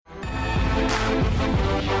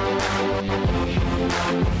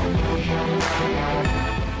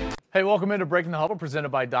Hey, welcome into Breaking the Huddle, presented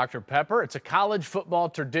by Dr. Pepper. It's a college football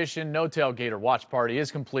tradition. No tailgate or watch party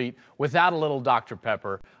is complete without a little Dr.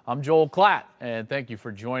 Pepper. I'm Joel Klatt, and thank you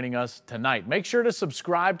for joining us tonight. Make sure to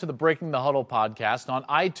subscribe to the Breaking the Huddle podcast on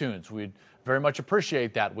iTunes. We'd very much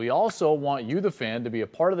appreciate that. We also want you, the fan, to be a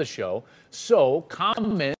part of the show. So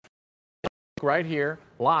comment right here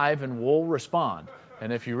live, and we'll respond.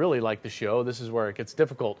 And if you really like the show, this is where it gets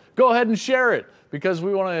difficult. Go ahead and share it, because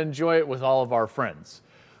we want to enjoy it with all of our friends.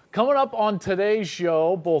 Coming up on today's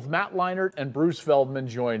show, both Matt Leinart and Bruce Feldman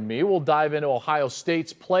join me. We'll dive into Ohio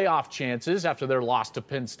State's playoff chances after their loss to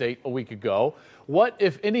Penn State a week ago. What,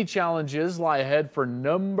 if any, challenges lie ahead for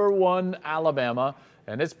number one Alabama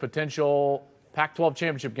and its potential Pac-12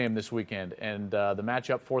 championship game this weekend? And the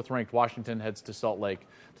matchup, 4th-ranked Washington heads to Salt Lake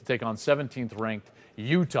to take on 17th-ranked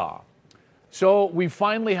Utah. So we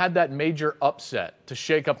finally had that major upset to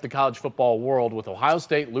shake up the college football world with Ohio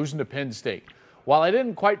State losing to Penn State. While I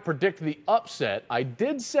didn't quite predict the upset, I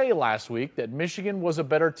did say last week that Michigan was a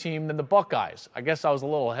better team than the Buckeyes. I guess I was a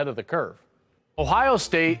little ahead of the curve. Ohio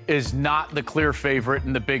State is not the clear favorite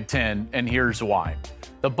in the Big Ten, and here's why.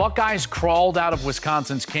 The Buckeyes crawled out of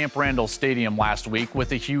Wisconsin's Camp Randall Stadium last week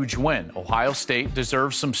with a huge win. Ohio State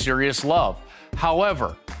deserves some serious love.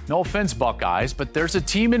 However, no offense, Buckeyes, but there's a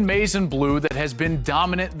team in maize and blue that has been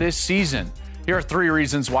dominant this season. Here are 3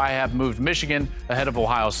 reasons why I have moved Michigan ahead of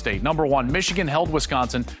Ohio State. Number 1, Michigan held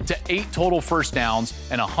Wisconsin to 8 total first downs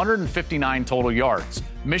and 159 total yards.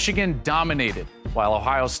 Michigan dominated, while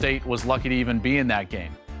Ohio State was lucky to even be in that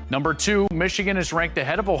game. Number 2, Michigan is ranked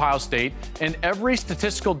ahead of Ohio State in every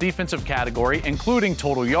statistical defensive category, including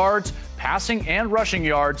total yards, passing and rushing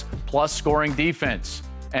yards, plus scoring defense.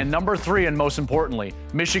 And number 3, and most importantly,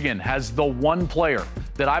 Michigan has the one player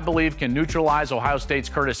that I believe can neutralize Ohio State's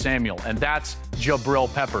Curtis Samuel, and that's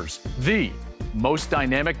Jabril Peppers, the most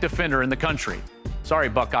dynamic defender in the country. Sorry,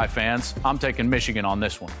 Buckeye fans, I'm taking Michigan on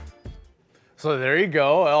this one. So there you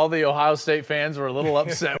go. All the Ohio State fans were a little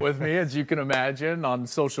upset with me, as you can imagine, on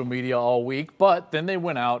social media all week. But then they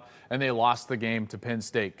went out and they lost the game to Penn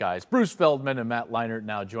State, guys. Bruce Feldman and Matt Leinart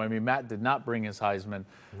now join me. Matt did not bring his Heisman.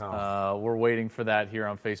 No. We're waiting for that here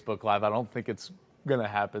on Facebook Live. I don't think it's going to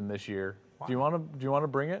happen this year. Wow. Do you want to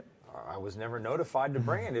bring it? I was never notified to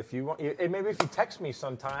bring it. If you want, maybe if you text me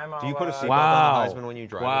sometime, do you put a seatbelt on the Heisman when you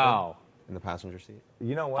drive? Wow. In the passenger seat?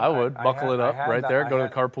 You know what? I would. Buckle it up right there. Go to the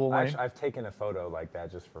carpool lane. I've taken a photo like that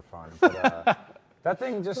just for fun. But, that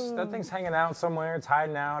thing's hanging out somewhere. It's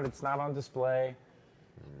hiding out. It's not on display.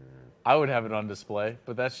 I would have it on display,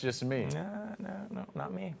 but that's just me. No,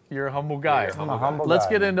 not me. You're a humble guy. I'm a humble guy. Let's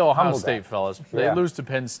get into Ohio State, fellas. They lose to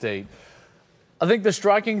Penn State. I think the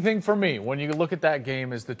striking thing for me when you look at that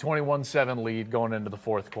game is the 21-7 lead going into the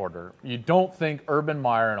 4th quarter. You don't think Urban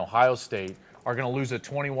Meyer and Ohio State are going to lose a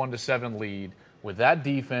 21-7 lead with that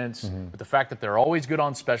defense, with the fact that they're always good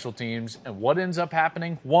on special teams. And what ends up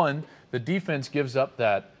happening? 1, the defense gives up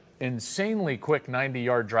that insanely quick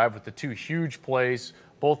 90-yard drive with the 2 huge plays,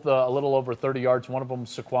 both a little over 30 yards. One of them,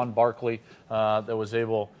 Saquon Barkley, that was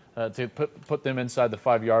able to put them inside the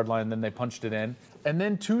 5-yard line. Then they punched it in. And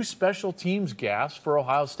then 2 special teams gaffes for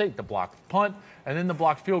Ohio State, the blocked punt and then the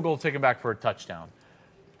blocked field goal taken back for a touchdown.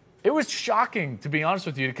 It was shocking, to be honest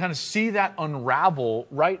with you, to kind of see that unravel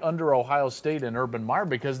right under Ohio State and Urban Meyer,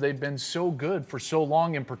 because they've been so good for so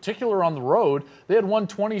long, in particular on the road. They had won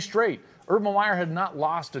 20 straight. Urban Meyer had not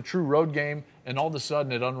lost a true road game, and all of a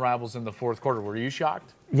sudden it unravels in the 4th quarter. Were you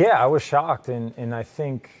shocked? Yeah, I was shocked, and I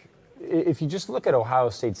think if you just look at Ohio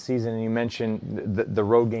State's season, and you mentioned the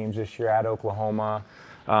road games this year at Oklahoma,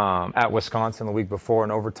 at Wisconsin the week before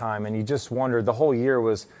in overtime, and you just wondered, the whole year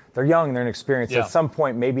was, they're young, they're inexperienced. Yeah. At some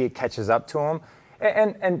point, maybe it catches up to them.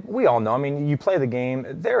 And we all know, I mean, you play the game,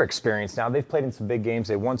 they're experienced now. They've played in some big games,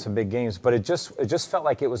 they won some big games, but it just felt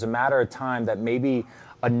like it was a matter of time that maybe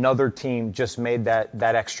another team just made that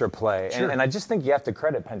extra play. Sure. And I just think you have to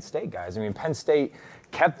credit Penn State, guys. I mean, Penn State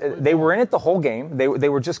they were in it the whole game. They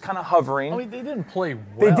were just kind of hovering. I mean, they didn't play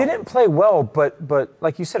well. They didn't play well, but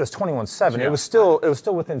like you said, it was 21-7. Yeah. It was still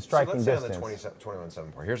within striking distance. So let's say on the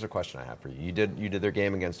 21-7 part. Here's a question I have for you. You did their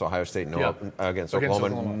game against Ohio State, against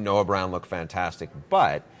Oklahoma. Noah Brown looked fantastic,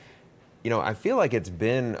 but I feel like it's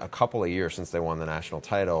been a couple of years since they won the national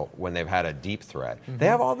title when they've had a deep threat. Mm-hmm. They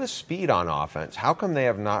have all this speed on offense. How come they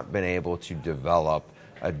have not been able to develop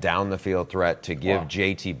a down-the-field threat to give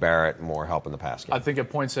J.T. Barrett more help in the pass game? I think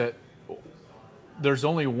it points at there's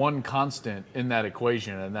only one constant in that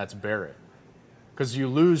equation, and that's Barrett. Because you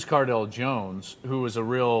lose Cardell Jones, who was a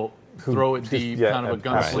real throw-it-deep, kind of a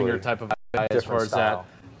gunslinger type of guy as far as that.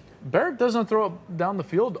 Barrett doesn't throw it down the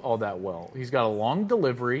field all that well. He's got a long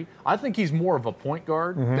delivery. I think he's more of a point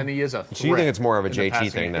guard than he is a threat. So you think it's more of a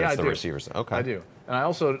JT thing than yeah, it's the receivers? Okay. I do. And I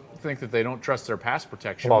also think that they don't trust their pass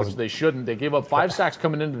protection, which they shouldn't. They gave up 5 sacks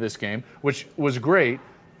coming into this game, which was great.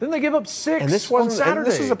 Then they give up 6 on Saturday. And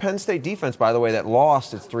this is a Penn State defense, by the way, that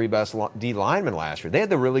lost its 3 best D linemen last year. They had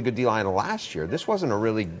the really good D line last year. This wasn't a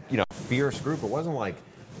really fierce group. It wasn't like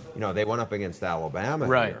they went up against Alabama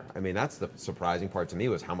here. I mean, that's the surprising part to me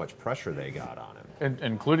was how much pressure they got on him.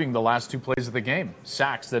 Including the last 2 plays of the game,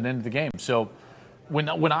 sacks that ended the game. So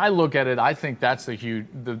when I look at it, I think that's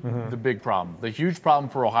the big problem. The huge problem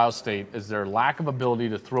for Ohio State is their lack of ability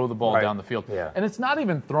to throw the ball down the field. Yeah. And it's not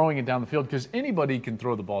even throwing it down the field because anybody can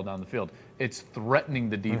throw the ball down the field. It's threatening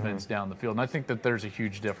the defense down the field. And I think that there's a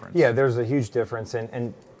huge difference. Yeah, there's a huge difference.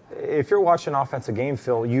 And if you're watching offensive game,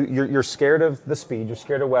 Phil, you're scared of the speed. You're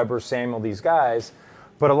scared of Weber, Samuel, these guys.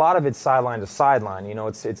 But a lot of it's sideline to sideline.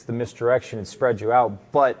 It's the misdirection. It spreads you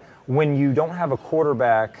out. But when you don't have a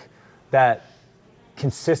quarterback that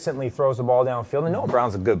consistently throws the ball downfield, and Noah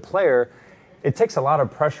Brown's a good player, it takes a lot of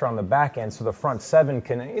pressure on the back end so the front 7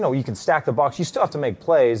 can, you can stack the box. You still have to make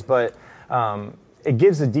plays, but it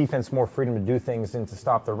gives the defense more freedom to do things and to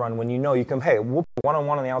stop the run when you can, hey, we'll put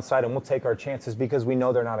one-on-one on the outside and we'll take our chances because we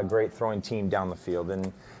know they're not a great throwing team down the field.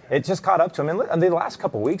 And it just caught up to them. And the last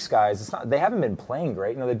couple of weeks, guys, they haven't been playing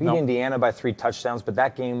great. They beat Indiana by 3 touchdowns, but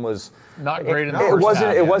that game was not great in the first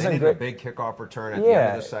half. It wasn't great. A big kickoff return at the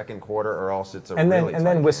end of the second quarter, or else it's a really and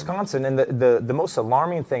then Wisconsin, and the most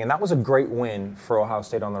alarming thing, and that was a great win for Ohio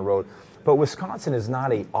State on the road. But Wisconsin is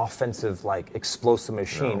not an offensive, explosive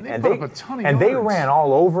machine. No, they ran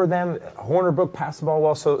all over them. Hornerbrook passed the ball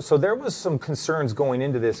well. So there was some concerns going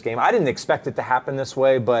into this game. I didn't expect it to happen this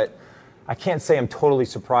way, but I can't say I'm totally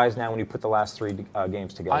surprised now when you put the last 3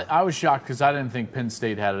 games together. I was shocked because I didn't think Penn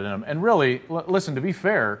State had it in them. And really, listen, to be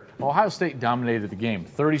fair, Ohio State dominated the game.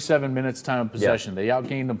 37 minutes time of possession. They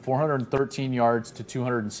outgained them 413 yards to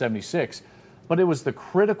 276. But it was the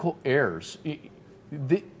critical errors.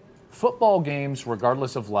 Football games,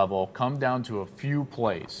 regardless of level, come down to a few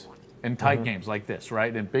plays. In tight games like this,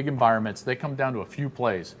 right? In big environments, they come down to a few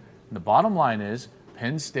plays. And the bottom line is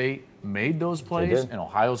Penn State made those plays and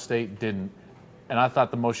Ohio State didn't. And I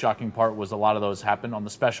thought the most shocking part was a lot of those happened on the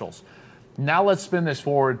specials. Now let's spin this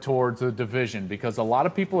forward towards the division because a lot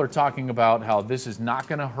of people are talking about how this is not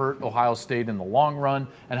going to hurt Ohio State in the long run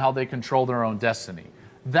and how they control their own destiny.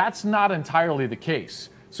 That's not entirely the case.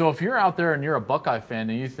 So if you're out there and you're a Buckeye fan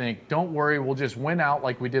and you think, don't worry, we'll just win out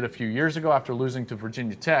like we did a few years ago after losing to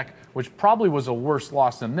Virginia Tech, which probably was a worse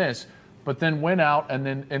loss than this, but then win out and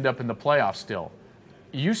then end up in the playoffs still.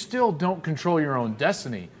 You still don't control your own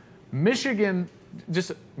destiny. Michigan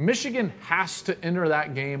has to enter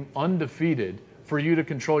that game undefeated for you to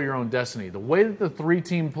control your own destiny. The way that the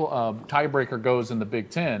 3-team tiebreaker goes in the Big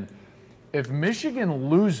Ten, if Michigan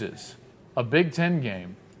loses a Big Ten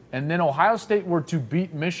game, and then Ohio State were to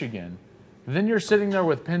beat Michigan, then you're sitting there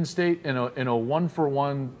with Penn State in a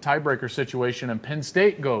 1-for-1 tiebreaker situation, and Penn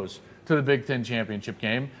State goes to the Big Ten championship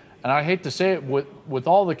game. And I hate to say it, with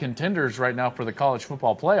all the contenders right now for the college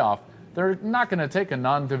football playoff, they're not going to take a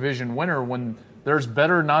non-division winner when there's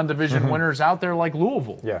better non-division winners out there like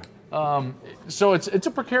Louisville. Yeah. So it's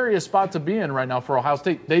a precarious spot to be in right now for Ohio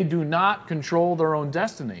State. They do not control their own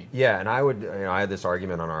destiny. Yeah, and I had this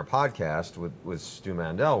argument on our podcast with Stu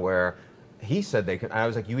Mandel where he said I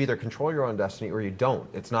was like, you either control your own destiny or you don't.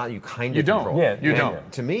 It's not you kind of control. Yeah, you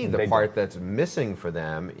don't. To me, the part that's missing for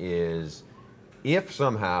them is if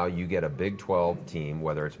somehow you get a Big 12 team,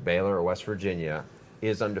 whether it's Baylor or West Virginia,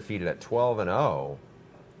 is undefeated at 12-0.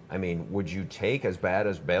 I mean, would you take, as bad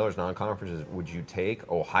as Baylor's non-conference is, would you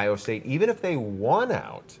take Ohio State, even if they won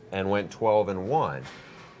out and went 12-1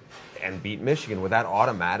 and beat Michigan, would that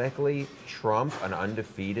automatically trump an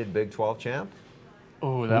undefeated Big 12 champ?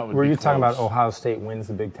 Oh, that would Were be you close. talking about Ohio State wins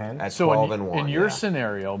the Big Ten? At so 12-1. In your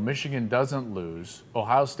scenario, Michigan doesn't lose,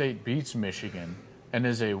 Ohio State beats Michigan, and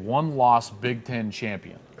is a one-loss Big Ten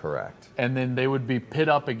champion. Correct. And then they would be pit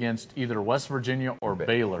up against either West Virginia or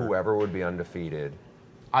Baylor. Whoever would be undefeated.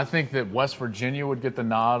 I think that West Virginia would get the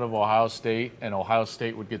nod of Ohio State, and Ohio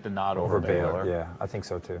State would get the nod over Baylor. Yeah, I think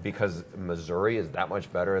so too. Because Missouri is that much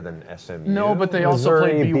better than SMU? No, but they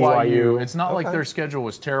Missouri, also played BYU. It's not like Okay. their schedule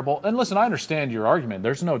was terrible. And listen, I understand your argument.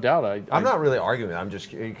 There's no doubt. I'm not really arguing. I'm just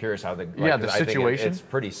curious how the the situation. It's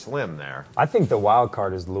pretty slim there. I think the wild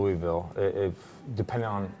card is Louisville, if depending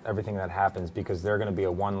on everything that happens, because they're going to be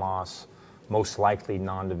a one-loss, most likely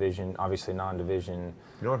non-division, obviously non-division.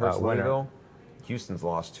 You know what hurts winner. Louisville? Houston's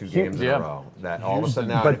lost 2 games in a row. That all of a sudden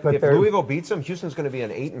now, But if Louisville beats them, Houston's going to be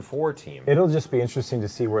an 8-4 team. It'll just be interesting to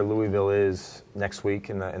see where Louisville is next week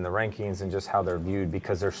in the rankings and just how they're viewed,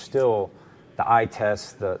 because they're still the eye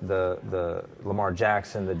test, the Lamar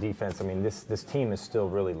Jackson, the defense. I mean, this team is still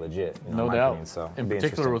really legit. No doubt. Opinion, so in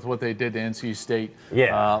particular with what they did to NC State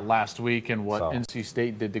last week and what NC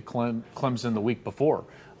State did to Clemson the week before.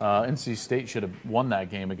 NC State should have won that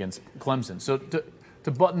game against Clemson. So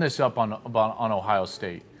to button this up on Ohio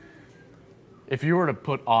State, if you were to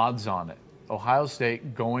put odds on it, Ohio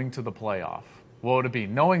State going to the playoff, what would it be?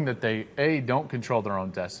 Knowing that they, A, don't control their own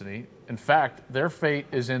destiny. In fact, their fate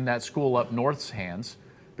is in that school up north's hands,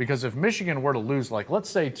 because if Michigan were to lose, like, let's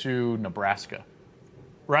say to Nebraska,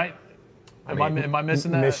 right? Am I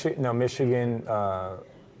missing that? Michigan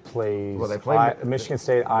plays. Well, they play Michigan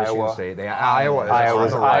State, Iowa. State. Iowa's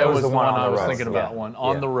the one I was road. thinking about.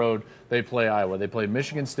 On the road, they play Iowa. They play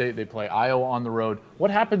Michigan State. They play Iowa on the road. What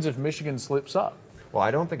happens if Michigan slips up? Well, I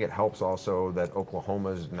don't think it helps also that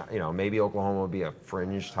Oklahoma's not, maybe Oklahoma will be a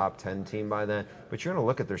fringe top 10 team by then, but you're going to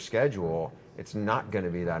look at their schedule. It's not going to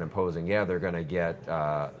be that imposing. Yeah, they're going to get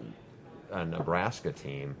a Nebraska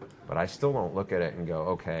team, but I still don't look at it and go,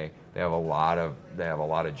 okay, they have a lot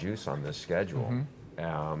of juice on this schedule.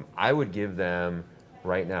 I would give them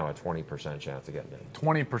right now a 20% chance of getting in.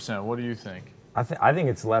 20%. What do you think? I think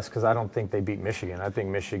it's less, because I don't think they beat Michigan. I think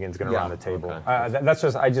Michigan's going to run the table.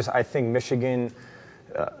 Okay. I think Michigan,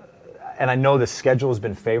 and I know the schedule has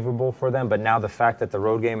been favorable for them, but now the fact that the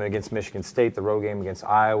road game against Michigan State, the road game against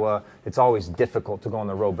Iowa, it's always difficult to go on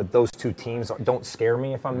the road. But those two teams don't scare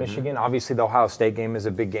me if I'm Michigan. Obviously, the Ohio State game is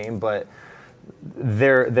a big game, but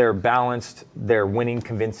they're balanced, they're winning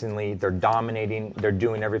convincingly, they're dominating, they're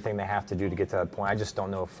doing everything they have to do to get to that point. I just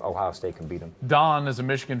don't know if Ohio State can beat them. Don is a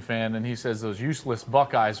Michigan fan, and he says those useless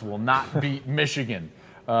Buckeyes will not beat Michigan.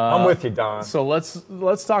 I'm with you, Don. So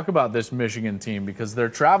let's talk about this Michigan team, because they're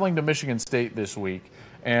traveling to Michigan State this week,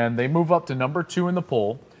 and they move up to number 2 in the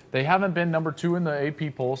poll. They haven't been number 2 in the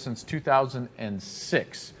AP poll since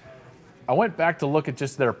 2006. I went back to look at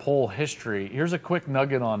just their poll history. Here's a quick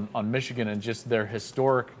nugget on Michigan and just their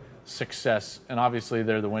historic success. And obviously,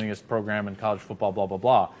 they're the winningest program in college football, blah, blah,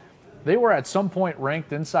 blah. They were at some point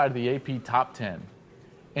ranked inside of the AP top 10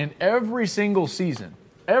 in every single season,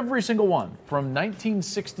 every single one, from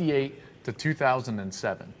 1968 to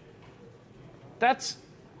 2007. That's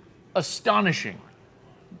astonishing,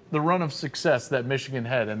 the run of success that Michigan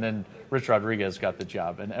had. And then Rich Rodriguez got the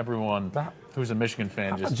job, and everyone who's a Michigan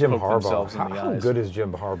fan just poked themselves in the eyes. How good is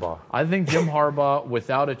Jim Harbaugh? I think Jim Harbaugh,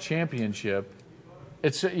 without a championship,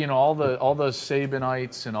 it's all the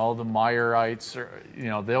Sabanites and all the Meyerites,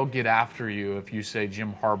 they'll get after you if you say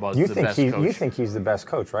Jim Harbaugh's the best coach. You think he's the best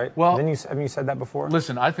coach, right? Well, haven't you said that before?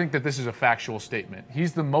 Listen, I think that this is a factual statement.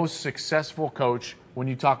 He's the most successful coach when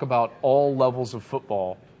you talk about all levels of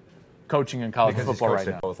football, coaching in college football right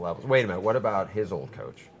now. At both levels. Wait a minute. What about his old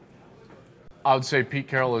coach? I would say Pete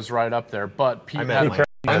Carroll is right up there, but I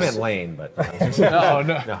meant Lane, but no.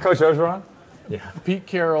 Coach Orgeron? Yeah. Pete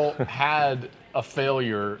Carroll had a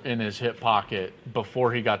failure in his hip pocket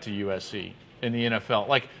before he got to USC in the NFL.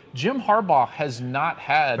 Like, Jim Harbaugh has not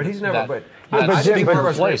had. But he's never. But Jim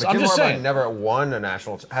Harbaugh never won a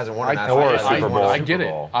national. Hasn't won a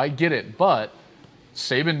national. I get it. But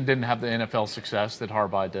Saban didn't have the NFL success that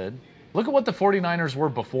Harbaugh did. Look at what the 49ers were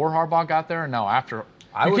before Harbaugh got there, and now after.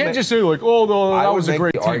 You can't just say, like, oh, no, that was a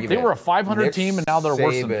great team. They were a 500 team, and now they're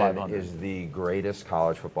worse than 500. Nick Saban is the greatest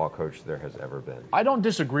college football coach there has ever been. I don't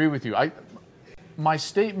disagree with you. My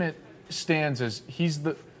statement stands as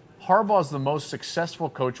Harbaugh's the most successful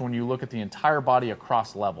coach when you look at the entire body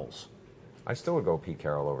across levels. I still would go Pete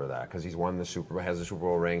Carroll over that, because he's won has the Super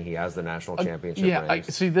Bowl ring. He has the national championship ring.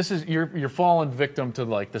 See, this is you're falling victim to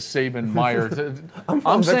like the Saban Meyer.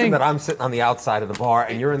 I'm saying that I'm sitting on the outside of the bar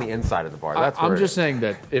and you're on the inside of the bar. I'm just saying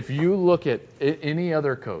that if you look at any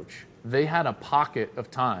other coach, they had a pocket of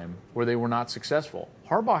time where they were not successful.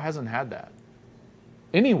 Harbaugh hasn't had that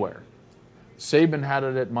anywhere. Saban had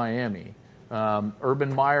it at Miami.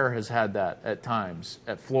 Urban Meyer has had that at times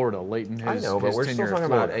at Florida, late in his tenure. I know, but we're still talking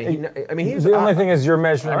about. The only thing is you're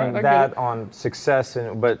measuring that on success,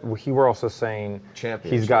 but we're also saying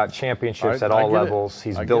he's got championships at all levels.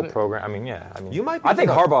 He's built program. I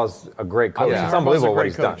think Harbaugh's a great coach. It's unbelievable what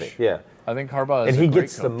he's done. Yeah, I think Harbaugh is and he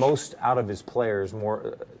gets coach. The most out of his players,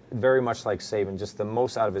 very much like Saban, just the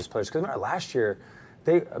most out of his players. Because remember last year.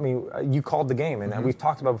 You called the game, and we've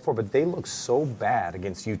talked about it before, but they looked so bad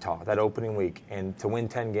against Utah that opening week, and to win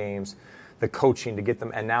 10 games, the coaching to get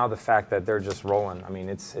them, and now the fact that they're just rolling.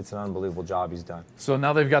 It's an unbelievable job he's done. So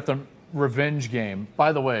now they've got the revenge game.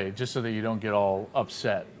 By the way, just so that you don't get all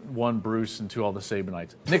upset, 1, Bruce, and 2, all the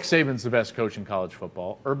Sabanites. Nick Saban's the best coach in college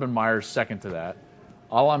football. Urban Meyer's second to that.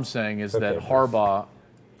 All I'm saying is that Harbaugh,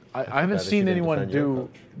 I haven't seen anyone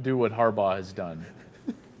do what Harbaugh has done.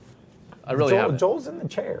 I really haven't. Joel's in the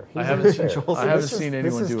chair. I haven't seen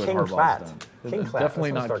anyone do what Harbaugh's done. King Platt.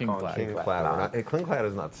 Definitely not King Platt. King Platt. King Platt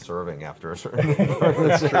is not serving after a certain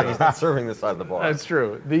point. He's not serving this side of the bar. That's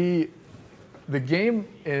true. The game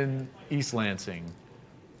in East Lansing,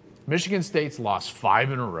 Michigan State's lost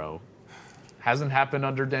 5 in a row. Hasn't happened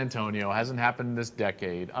under D'Antonio. Hasn't happened this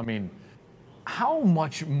decade. I mean, how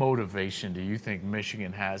much motivation do you think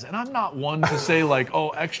Michigan has? And I'm not one to say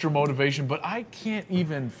extra motivation, but I can't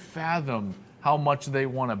even fathom how much they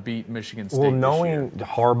want to beat Michigan State. Well, knowing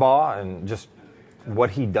Harbaugh and just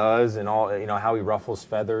what he does and all, how he ruffles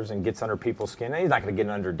feathers and gets under people's skin. He's not going to get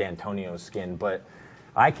under D'Antonio's skin, but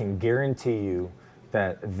I can guarantee you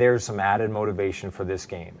that there's some added motivation for this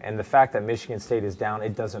game. And the fact that Michigan State is down,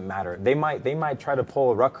 it doesn't matter. They might try to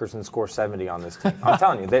pull a Rutgers and score 70 on this team. I'm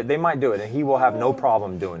telling you, they might do it, and he will have no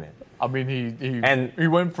problem doing it. I mean, he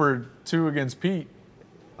went for 2 against Pete.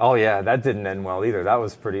 Oh, yeah, that didn't end well either. That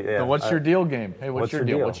was pretty. Yeah. So what's your deal game? Hey, what's your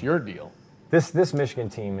deal? What's your deal? This Michigan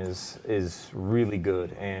team is really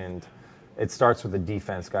good, and it starts with the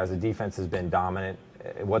defense, guys. The defense has been dominant.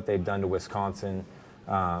 What they've done to Wisconsin.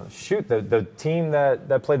 The team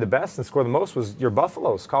that played the best and scored the most was your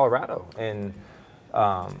Buffaloes, Colorado. And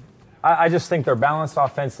I just think they're balanced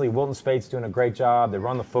offensively. Wilton Spate's doing a great job. They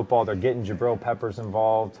run the football. They're getting Jabril Peppers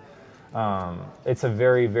involved. It's a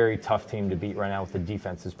very, very tough team to beat right now with the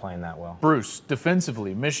defenses playing that well. Bruce,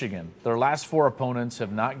 defensively, Michigan, their last 4 opponents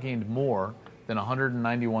have not gained more than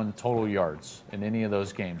 191 total yards in any of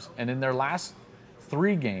those games. And in their last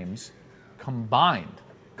 3 games combined,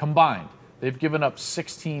 they've given up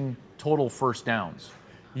 16 total first downs.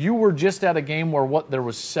 You were just at a game where there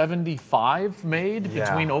was 75 made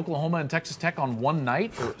between Oklahoma and Texas Tech on one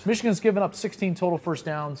night. Michigan's given up 16 total first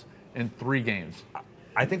downs in 3 games.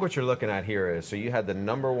 I think what you're looking at here is, so you had the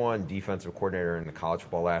 #1 defensive coordinator in the college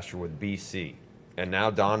football last year with BC, and now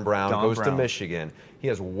Don Brown goes to Michigan. He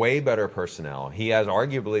has way better personnel. He has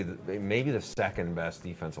arguably maybe the second best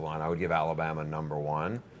defensive line. I would give Alabama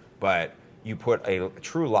 #1, but you put a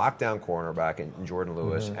true lockdown cornerback in Jordan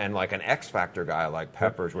Lewis and like an X factor guy like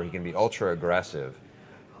Peppers, where he can be ultra aggressive.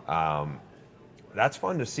 That's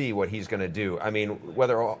fun to see what he's going to do. I mean,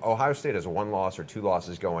 whether Ohio State has 1 loss or 2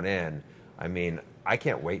 losses going in, I mean, I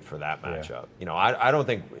can't wait for that matchup. Yeah. I don't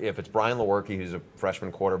think if it's Brian Lewerke, who's a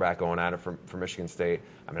freshman quarterback going at it for Michigan State,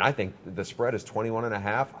 I mean, I think the spread is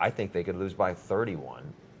 21.5. I think they could lose by 31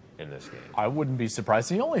 in this game. I wouldn't be surprised.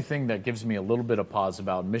 The only thing that gives me a little bit of pause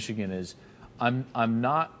about Michigan is I'm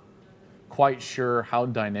not quite sure how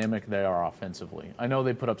dynamic they are offensively. I know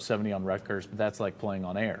they put up 70 on Rutgers, but that's like playing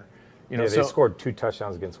on air. They scored 2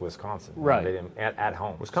 touchdowns against Wisconsin. Right. They didn't, at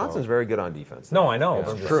home. Wisconsin's very good on defense. No, I know.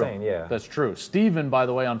 That's I'm just true. saying, yeah. That's true. Steven, by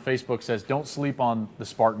the way, on Facebook says, don't sleep on the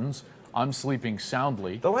Spartans. I'm sleeping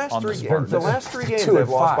soundly. The last on 3 the games, Spartans. they've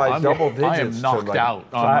lost by double digits. I am knocked out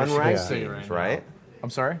on unranked teams, right? I'm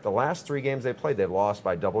sorry? The last 3 games they played, they've lost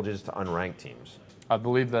by double digits to unranked teams. I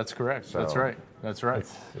believe that's correct. So, that's right.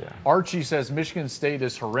 Archie says Michigan State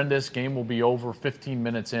is horrendous. Game will be over 15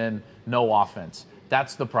 minutes in. No offense.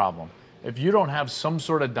 That's the problem. If you don't have some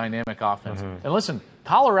sort of dynamic offense, and listen,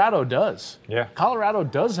 Colorado does. Yeah. Colorado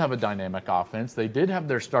does have a dynamic offense. They did have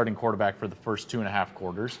their starting quarterback for the first 2.5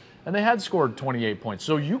 quarters, and they had scored 28 points.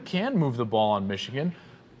 So you can move the ball on Michigan,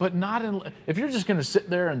 but not if you're just going to sit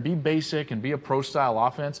there and be basic and be a pro-style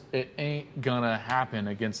offense, it ain't going to happen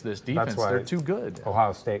against this defense. That's why they're too good.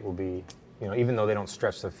 Ohio State will be, even though they don't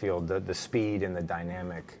stretch the field, the speed and the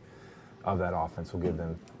dynamic of that offense will give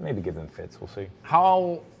them fits. We'll see.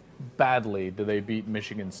 How badly do they beat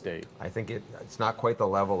Michigan State? I think it's not quite the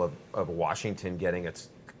level of Washington getting its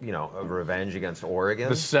a revenge against Oregon.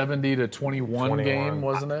 The 70-21 game,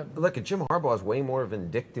 wasn't it? Look, Jim Harbaugh is way more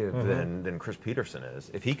vindictive than Chris Peterson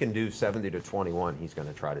is. If he can do 70-21, he's going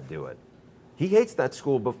to try to do it. He hates that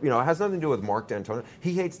school, but it has nothing to do with Mark D'Antonio.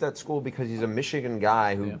 He hates that school because he's a Michigan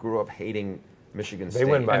guy who grew up hating Michigan State.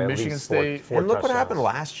 They win by and at Michigan least State. four and look touchdowns. what happened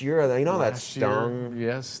last year. That stung.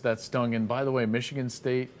 Yes, that stung. And by the way, Michigan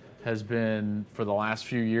State has been, for the last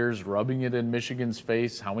few years, rubbing it in Michigan's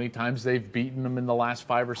face. How many times they've beaten them in the last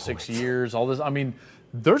 5 or 6 years. All this. I mean,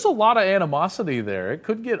 there's a lot of animosity there. It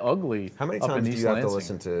could get ugly. How many up times in do East you have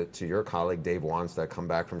Lansing. to listen to your colleague Dave Wanstead come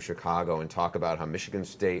back from Chicago and talk about how Michigan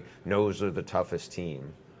State knows they're the toughest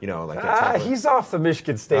team? He's off the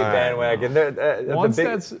Michigan State bandwagon.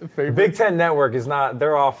 Wanstead's favorite. The Big Ten Network is not.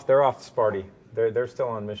 They're off Sparty. They're still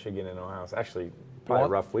on Michigan and Ohio. Actually, Probably a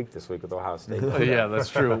rough week this week with Ohio State. Yeah, that's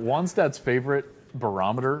true. Wannstedt's favorite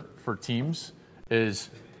barometer for teams is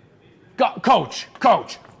coach,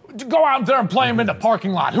 go out there and play him in the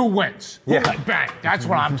parking lot. Who wins? Yeah. Bang. That's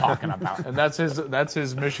what I'm talking about. And that's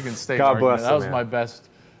his Michigan State God argument. bless That was him, my best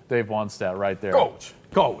Dave Wannstedt right there.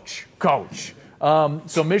 Coach.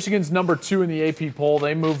 So Michigan's number 2 in the AP poll.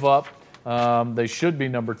 They move up. They should be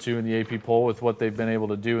number 2 in the AP poll with what they've been able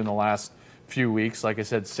to do in the last few weeks. Like I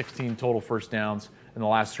said, 16 total first downs in the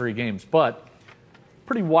last 3 games. But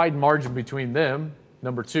pretty wide margin between them,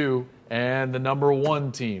 number 2, and the number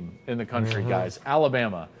 1 team in the country, guys.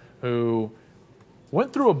 Alabama, who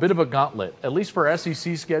went through a bit of a gauntlet. At least for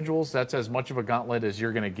SEC schedules, that's as much of a gauntlet as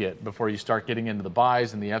you're going to get before you start getting into the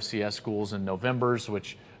byes and the FCS schools in November,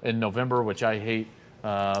 which I hate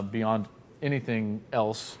beyond anything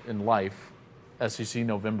else in life, SEC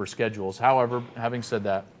November schedules. However, having said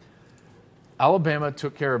that, Alabama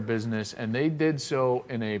took care of business, and they did so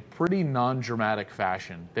in a pretty non-dramatic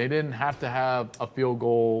fashion. They didn't have to have a field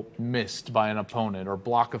goal missed by an opponent or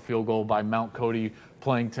block a field goal by Mount Cody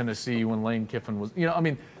playing Tennessee when Lane Kiffin was,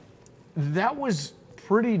 that was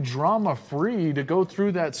pretty drama-free to go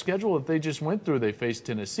through that schedule that they just went through. They faced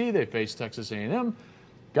Tennessee, they faced Texas A&M.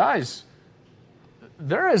 Guys,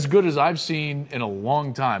 they're as good as I've seen in a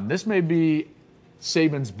long time. This may be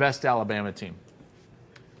Saban's best Alabama team.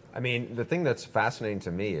 I mean, the thing that's fascinating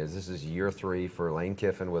to me is this is year 3 for Lane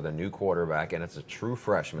Kiffin with a new quarterback, and it's a true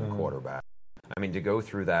freshman quarterback. I mean, to go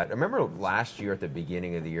through that. I remember last year at the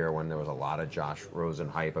beginning of the year when there was a lot of Josh Rosen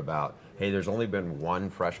hype about, hey, there's only been one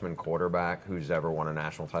freshman quarterback who's ever won a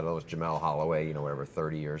national title. It was Jamel Holloway,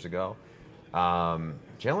 30 years ago.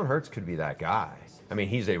 Jalen Hurts could be that guy. I mean,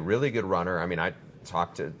 he's a really good runner. I mean, I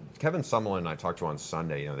talked to Kevin Summerlin, I talked to on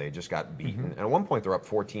Sunday. They just got beaten. And at one point, they're up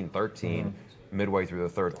 14-13 midway through the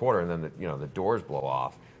third quarter, and then the doors blow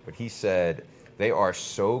off. But he said they are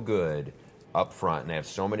so good up front, and they have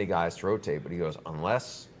so many guys to rotate. But he goes,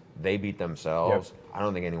 unless they beat themselves, I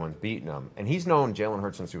don't think anyone's beating them. And he's known Jalen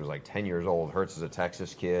Hurts since he was like 10 years old. Hurts is a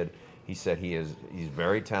Texas kid. He said he's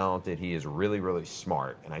very talented. He is really, really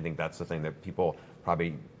smart. And I think that's the thing that people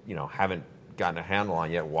probably haven't gotten a handle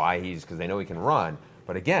on yet. Why because they know he can run.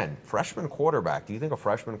 But again, freshman quarterback. Do you think a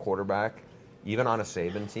freshman quarterback, even on a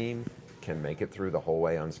Saban team, can make it through the whole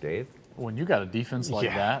way unscathed? When you got a defense like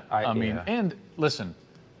that, I mean, and listen,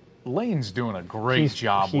 Lane's doing a great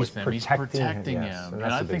job with him. He's protecting him. And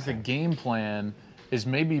I think the game plan is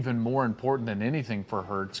maybe even more important than anything for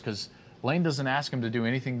Hurts because Lane doesn't ask him to do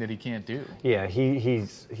anything that he can't do. Yeah,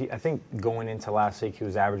 I think going into last week, he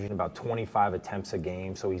was averaging about 25 attempts a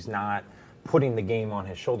game, so he's not putting the game on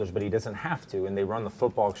his shoulders, but he doesn't have to, and they run the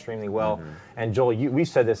football extremely well. And Joel, we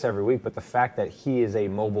said this every week, but the fact that he is a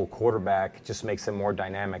mobile quarterback just makes him more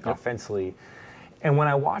dynamic offensively. And when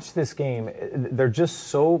I watch this game, they're just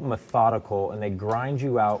so methodical, and they grind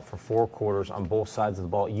you out for 4 quarters on both sides of the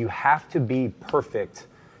ball. You have to be perfect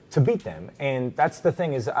to beat them. And that's the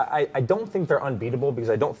thing is I don't think they're unbeatable because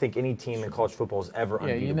I don't think any team in college football is ever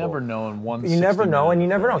unbeatable. Yeah, you never know in one. You never know, and you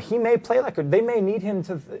never know. He may play they may need him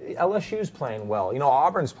to. LSU's playing well.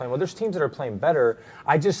 Auburn's playing well. There's teams that are playing better.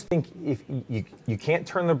 I just think if you can't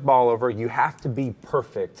turn the ball over, you have to be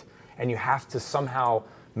perfect, and you have to somehow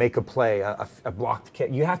make a play, a blocked kick.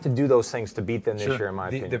 You have to do those things to beat them this year, in my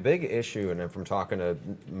opinion. The big issue, and then from talking to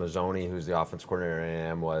Mazzoni, who's the offense coordinator at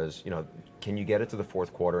A&M, was, can you get it to the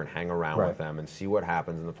fourth quarter and hang around with them and see what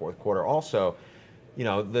happens in the fourth quarter? Also,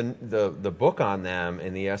 the book on them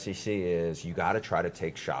in the SEC is you got to try to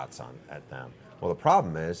take shots at them. Well, the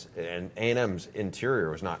problem is, and A&M's interior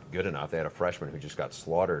was not good enough. They had a freshman who just got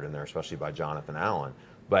slaughtered in there, especially by Jonathan Allen.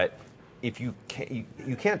 But if you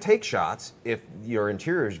can't take shots if your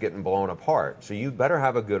interior is getting blown apart. So you better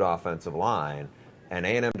have a good offensive line. And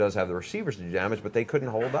A&M does have the receivers to do damage, but they couldn't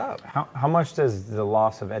hold up. How much does the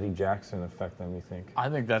loss of Eddie Jackson affect them, you think? I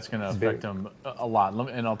think that's going to affect them a lot.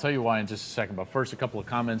 And I'll tell you why in just a second. But first, a couple of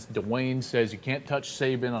comments. Dwayne says you can't touch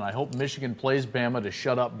Saban, and I hope Michigan plays Bama to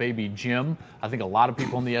shut up baby Jim. I think a lot of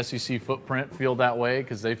people in the SEC footprint feel that way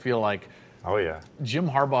because they feel like Jim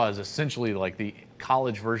Harbaugh is essentially like the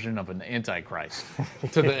college version of an antichrist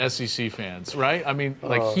to the SEC fans, right? I mean,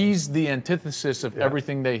 he's the antithesis of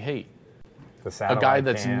everything they hate. A guy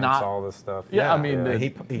that's not all this stuff. Yeah, I mean,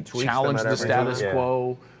 he challenged the status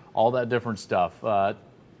quo, all that different stuff.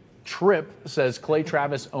 Tripp says Clay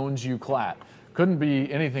Travis owns you, Klatt. Couldn't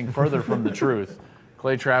be anything further from the truth.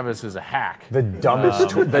 Clay Travis is a hack. The dumbest,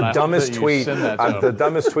 the dumbest tweet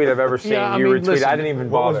I've ever seen. Yeah, you retweeted. Listen, I didn't even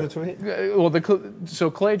bother. What was the tweet? So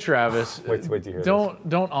Clay Travis. wait to hear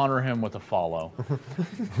don't honor him with a follow.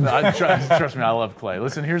 Trust me, I love Clay.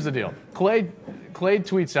 Listen, here's the deal. Clay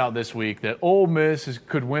tweets out this week that Ole Miss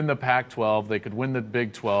could win the Pac-12, they could win the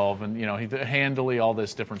Big 12, and he handily all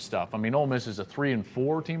this different stuff. I mean, Ole Miss is a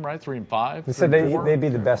 3-4 team, right? 3-5. He said they'd be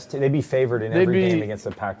the best. They'd be favored in every game against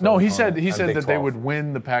the Pac-12. No, he said that they would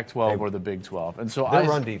win the Pac-12 or the Big 12, and so their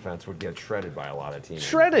run defense would get shredded by a lot of teams.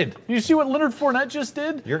 Shredded. You see what Leonard Fournette just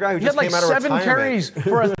did? Your guy who he just had came out of seven retirement. carries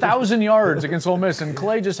for 1,000 yards against Ole Miss, and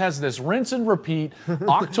Clay just has this rinse and repeat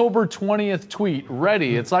October 20th tweet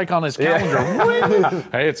ready. It's like on his calendar.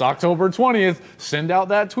 Hey, it's October 20th. Send out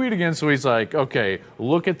that tweet again. So he's like, okay,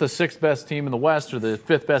 look at the 6th best team in the West or the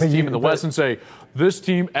 5th best team in the West and say, this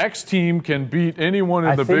team, X team, can beat anyone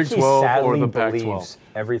in the Big 12 or the Pac-12.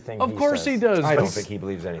 Everything. Of course he does. I don't think he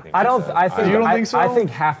believes anything. I don't. I think. You don't think so? I think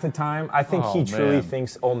half the time. I think he truly man.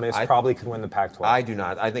 thinks Ole Miss probably could win the Pac-12. I do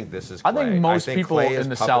not. I think this is Clay. I think most people Clay in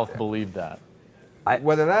the South believe that.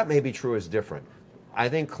 Whether that may be true is different. I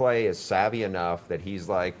think Clay is savvy enough that he's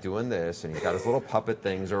like doing this, and he's got his little puppet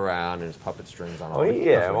things around and his puppet strings on. He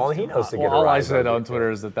knows to get All I rise said on on Twitter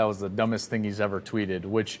is that was the dumbest thing he's ever tweeted,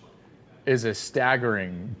 which is a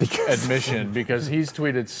staggering admission because he's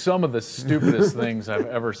tweeted some of the stupidest things I've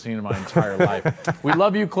ever seen in my entire life. We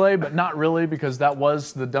love you, Clay, but not really, because that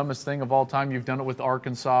was the dumbest thing of all time. You've done it with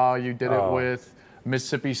Arkansas. You did it with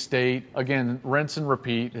Mississippi State. Again, rinse and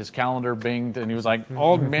repeat. His calendar binged, and he was like,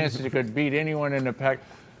 Ole Miss could beat anyone in the Pac.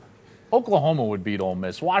 Oklahoma would beat Ole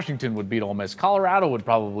Miss. Washington would beat Ole Miss. Colorado would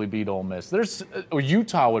probably beat Ole Miss.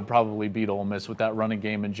 Utah would probably beat Ole Miss with that running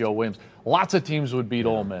game and Joe Williams. Lots of teams would beat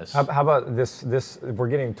Ole Miss. How about this? We're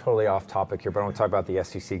getting totally off topic here, but I want to talk about the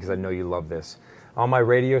SEC because I know you love this. On my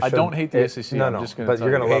radio show, I don't hate the SEC. No, I'm just gonna but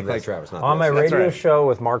you're going to love Clay this. Travis, not On my this. radio right. show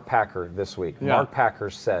with Mark Packer this week, Mark Packer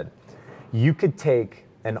said you could take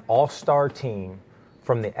an all-star team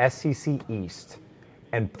from the SEC East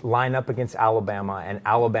and line up against Alabama, and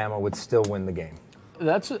Alabama would still win the game.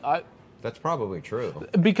 That's probably true.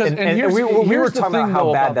 Because And we were talking about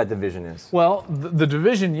how bad that division is. Well, the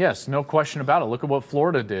division, yes, no question about it. Look at what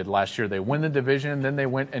Florida did last year. They win the division, then they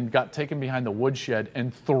went and got taken behind the woodshed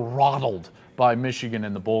and throttled by Michigan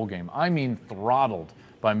in the bowl game. I mean, throttled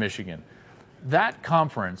by Michigan. That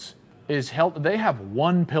conference is held. They have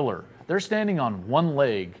one pillar. They're standing on one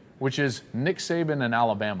leg, which is Nick Saban and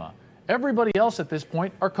Alabama. Everybody else at this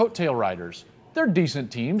point are coattail riders. They're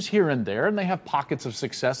decent teams here and there, and they have pockets of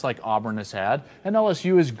success like Auburn has had, and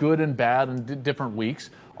LSU is good and bad in different weeks.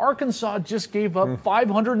 Arkansas just gave up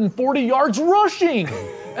 540 yards rushing,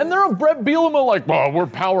 and they're a Brett Bielema like, well, we're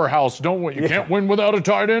powerhouse, don't we? You can't win without a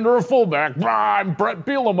tight end or a fullback. I'm Brett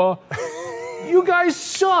Bielema. You guys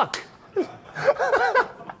suck.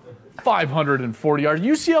 540 yards.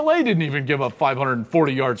 UCLA didn't even give up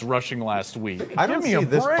 540 yards rushing last week. I don't Give me see a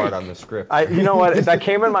this break. part on the script. You know what? That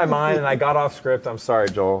came in my mind, and I got off script. I'm sorry,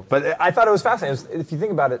 Joel. But I thought it was fascinating. If you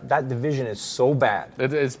think about it, that division is so bad.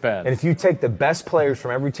 It's bad. And if you take the best players from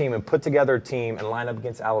every team and put together a team and line up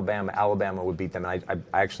against Alabama, Alabama would beat them. And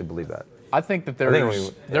I actually believe that. I think that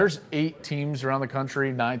there's 8 teams around the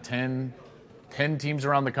country, 9, 10 teams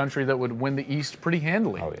around the country that would win the East pretty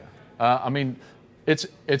handily. Oh, yeah. I mean,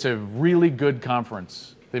 it's a really good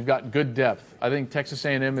conference. They've got good depth. I think Texas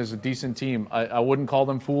A&M is a decent team. I wouldn't call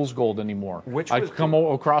them fool's gold anymore. I've come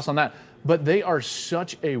across on that. But they are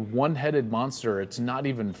such a one-headed monster, it's not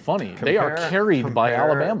even funny. They are carried by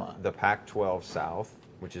Alabama. The Pac-12 South,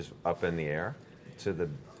 which is up in the air, to the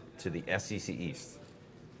SEC East.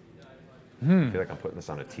 I feel like I'm putting this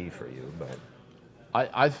on a tee for you, but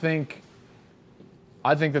I think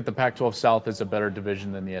that the Pac-12 South is a better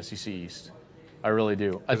division than the SEC East. I really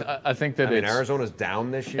do. I think that Arizona's down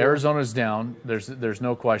this year. Arizona's down. There's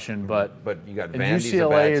no question, but you got and Vandy's UCLA a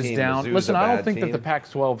bad is team, down. Mizzou's Listen, a I don't bad think that team. the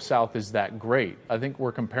Pac-12 South is that great. I think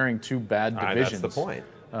we're comparing two bad divisions. That's the point.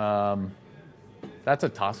 That's a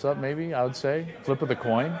toss-up, maybe, I would say. Flip of the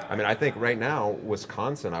coin. I mean, I think right now,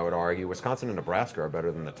 Wisconsin, I would argue, Wisconsin and Nebraska are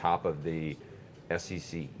better than the top of the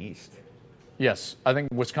SEC East. Yes, I think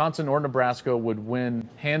Wisconsin or Nebraska would win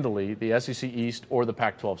handily the SEC East or the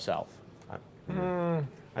Pac-12 South.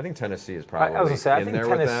 I think Tennessee is probably I was going to say, I in think there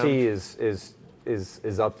with Tennessee them.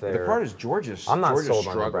 is up there. The part is Georgia's I'm not sold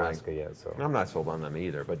struggling. on Nebraska yet. So I'm not sold on them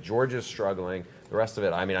either, but Georgia's struggling. The rest of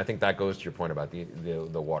it, I mean, I think that goes to your point about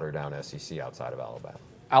the watered-down SEC outside of Alabama.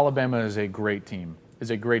 Alabama is a great team.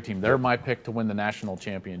 They're my pick to win the national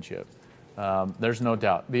championship. There's no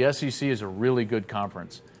doubt. The SEC is a really good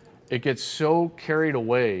conference. it gets so carried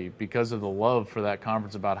away because of the love for that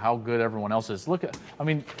conference about how good everyone else is.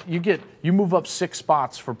 You move up 6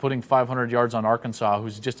 spots for putting 500 yards on Arkansas,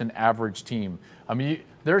 who's just an average team. I mean,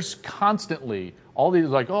 there's constantly all these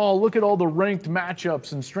look at all the ranked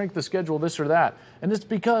matchups and strength of schedule, this or that. And it's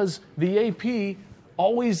because the AP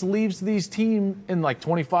always leaves these teams in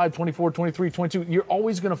 25, 24, 23, 22. You're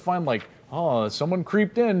always going to find someone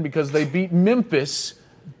creeped in because they beat Memphis,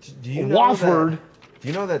 Wofford. Do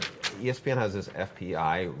you know that ESPN has this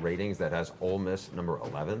FPI ratings that has Ole Miss number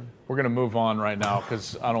 11? We're going to move on right now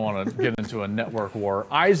because I don't want to get into a network war.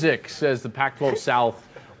 Isaac says the Pac-12 South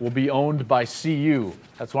will be owned by CU.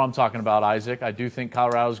 That's what I'm talking about, Isaac. I do think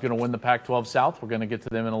Colorado's going to win the Pac-12 South. We're going to get to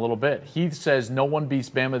them in a little bit. Heath says no one beats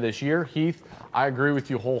Bama this year. Heath, I agree with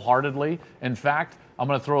you wholeheartedly. In fact, I'm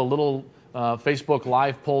going to throw a little Facebook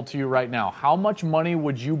Live poll to you right now. How much money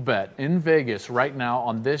would you bet in Vegas right now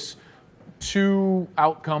on this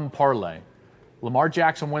 2-outcome parlay? Lamar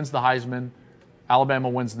Jackson wins the Heisman. Alabama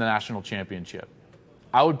wins the national championship.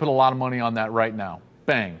 I would put a lot of money on that right now.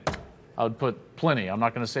 Bang. I would put plenty. I'm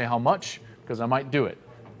not going to say how much because I might do it.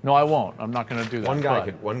 No, I won't. I'm not going to do that.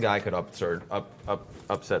 One guy could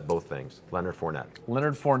upset both things. Leonard Fournette.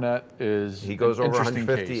 Leonard Fournette he goes over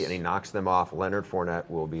 150 case. and he knocks them off. Leonard Fournette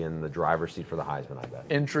will be in the driver's seat for the Heisman, I bet.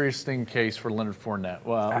 Interesting case for Leonard Fournette.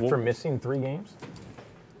 Well, after missing 3 games?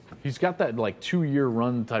 He's got that 2-year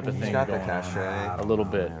run type of thing. He's got going the cachet. A little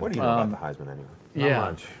bit. What do you know about the Heisman anyway?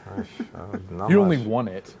 Not much. You only won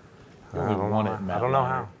it. You only won it, Matt. I don't know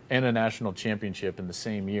how. And a national championship in the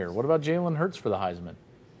same year. What about Jalen Hurts for the Heisman?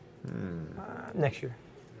 Next year.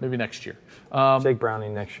 Maybe next year. Jake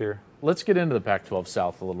Browning next year. Let's get into the Pac-12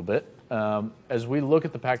 South a little bit. As we look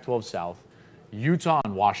at the Pac-12 South, Utah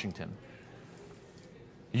and Washington.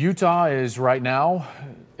 Utah is right now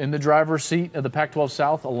in the driver's seat of the Pac-12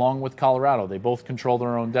 South along with Colorado. They both control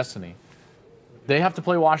their own destiny. They have to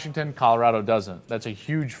play Washington. Colorado doesn't. That's a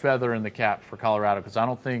huge feather in the cap for Colorado because I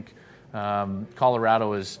don't think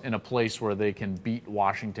Colorado is in a place where they can beat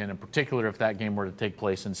Washington, in particular if that game were to take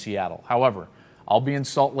place in Seattle. However, I'll be in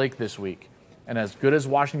Salt Lake this week, and as good as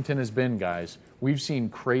Washington has been, guys, we've seen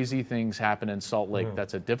crazy things happen in Salt Lake.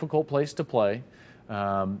 That's a difficult place to play.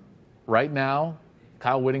 Right now,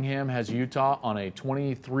 Kyle Whittingham has Utah on a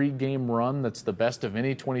 23-game run. That's the best of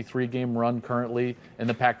any 23-game run currently in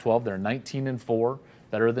the Pac-12. They're 19-4,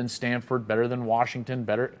 better than Stanford, better than Washington,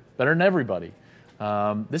 better than everybody.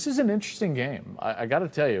 This is an interesting game. I got to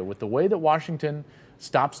tell you, with the way that Washington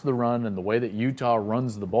stops the run and the way that Utah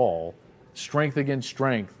runs the ball, strength against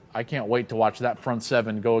strength, I can't wait to watch that front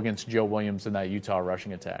seven go against Joe Williams in that Utah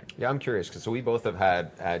rushing attack. Yeah, I'm curious because we both have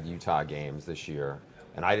had Utah games this year,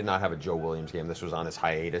 and I did not have a Joe Williams game. This was on his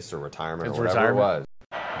hiatus or retirement or whatever it was.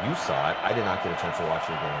 You saw it. I did not get a chance to watch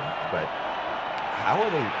the game, but how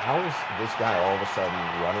is this guy all of a sudden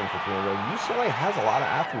running for 300? UCLA has a lot of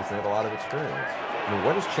athletes and they have a lot of experience. I mean,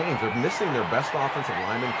 what has changed? They're missing their best offensive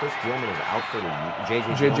lineman. Chris Dillman is out for the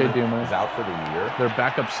year. JJ Dillman is out for the year. Their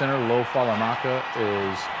backup center, Lo Falamaka,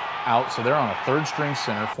 is out, so they're on a third-string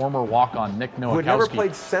center, former walk-on Nick Nowakowski. Who had never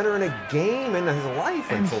played center in a game in his life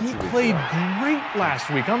until 2 weeks ago. And he played great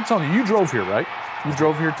last week. I'm telling you, you drove here, right? You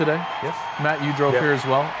drove here today? Yes. Matt, you drove here as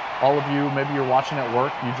well? All of you, maybe you're watching at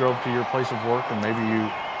work, you drove to your place of work, or maybe you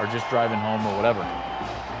are just driving home or whatever.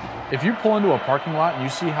 If you pull into a parking lot and you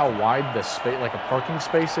see how wide the space, like a parking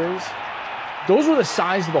space is, those were the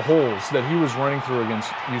size of the holes that he was running through against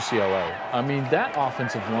UCLA. I mean, that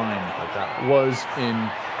offensive line was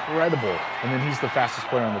incredible. And then he's the fastest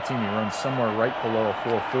player on the team. He runs somewhere right below a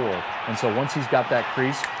 4.4. And so once he's got that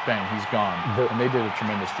crease, bang, he's gone. And they did a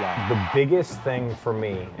tremendous job. The biggest thing for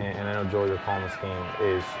me, and I know, Joel, you're calling this game,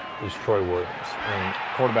 is Troy Williams. And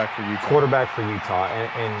quarterback for Utah.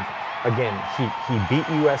 And again, he beat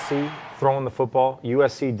USC throwing the football.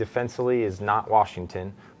 USC defensively is not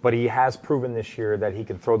Washington, but he has proven this year that he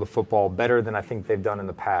can throw the football better than I think they've done in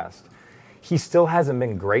the past. He still hasn't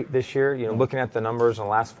been great this year. You know, looking at the numbers in the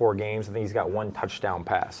last 4 games, I think he's got 1 touchdown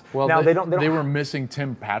pass. Well, now they were missing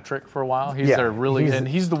Tim Patrick for a while. He's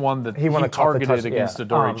the one that he targeted against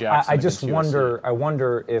Adoree Jackson. I just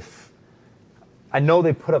wonder if. I know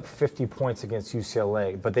they put up 50 points against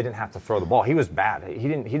UCLA, but they didn't have to throw the ball. He was bad. He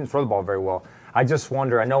didn't throw the ball very well. I just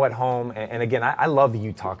wonder. I know at home, and again, I love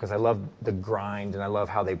Utah because I love the grind and I love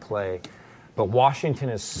how they play. But Washington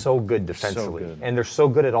is so good defensively, and they're so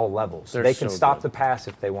good at all levels. They can stop the pass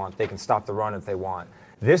if they want. They can stop the run if they want.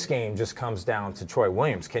 This game just comes down to Troy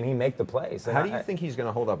Williams. Can he make the plays? How do you think he's going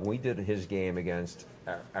to hold up? When we did his game against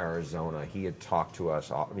Arizona, he had talked to us,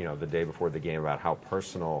 the day before the game about how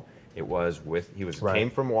personal He came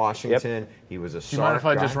from Washington. Yep. He was a Do you mind if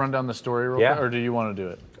I just run down the story real quick, or do you want to do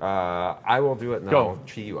it? I will do it, and I'll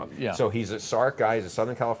tee you up. Yeah. So he's a Sark guy. He's a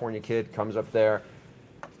Southern California kid, comes up there.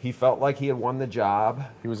 He felt like he had won the job.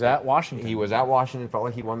 He was at Washington. Felt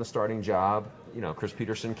like he won the starting job. Chris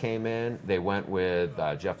Peterson came in. They went with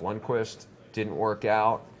Jeff Lundquist. Didn't work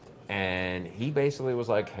out. And he basically was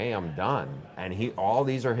like, hey, I'm done. And all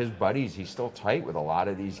these are his buddies. He's still tight with a lot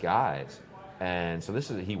of these guys. And so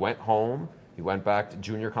he went home. He went back to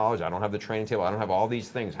junior college. I don't have the training table. I don't have all these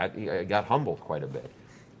things. He got humbled quite a bit.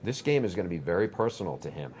 This game is going to be very personal to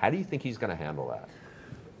him. How do you think he's going to handle that?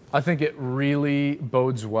 I think it really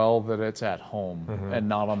bodes well that it's at home and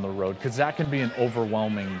not on the road, because that can be an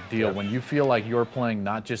overwhelming deal. When you feel like you're playing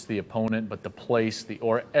not just the opponent, but the place,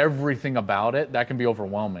 or everything about it, that can be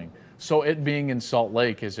overwhelming. So it being in Salt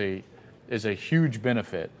Lake is a huge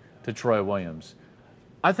benefit to Troy Williams.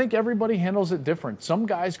 I think everybody handles it different. Some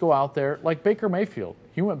guys go out there, like Baker Mayfield.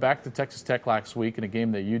 He went back to Texas Tech last week in a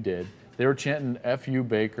game that you did. They were chanting "F you,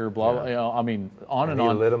 Baker," blah blah. On and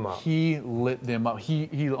on. He lit them up. He lit them up.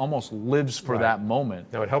 He almost lives for that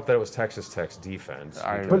moment. Now, it helped that it was Texas Tech's defense.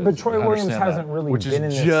 But Troy Williams hasn't really been in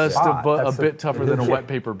this just spot. a bit tougher than a wet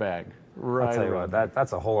paper bag. Right. I'll tell you what,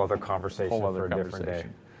 that's a whole other conversation for a different day.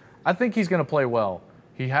 I think he's going to play well.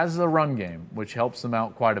 He has the run game, which helps them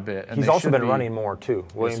out quite a bit. And he's also been running more too.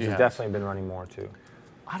 Williams has definitely been running more too.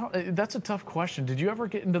 That's a tough question. Did you ever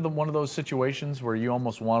get into one of those situations where you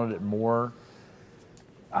almost wanted it more?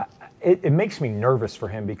 It makes me nervous for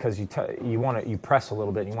him because you press a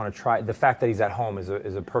little bit and you want to try. The fact that he's at home is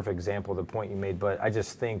a perfect example of the point you made. But I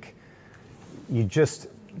just think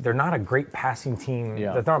they're not a great passing team.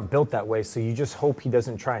 Yeah. They're not built that way. So you just hope he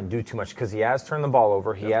doesn't try and do too much, because he has turned the ball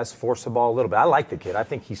over. He has forced the ball a little bit. I like the kid. I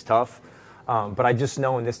think he's tough. But I just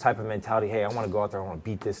know in this type of mentality, hey, I want to go out there. I want to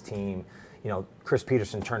beat this team. Chris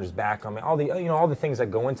Peterson turned his back on me. All the things that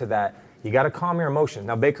go into that. You got to calm your emotions.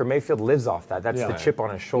 Now Baker Mayfield lives off that. That's the chip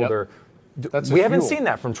on his shoulder. Yep. We haven't seen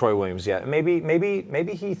that from Troy Williams yet. Maybe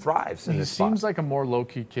he thrives in this spot. He seems like a more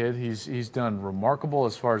low-key kid. He's done remarkable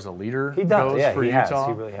as far as a leader He does. goes Yeah, for he Utah. has.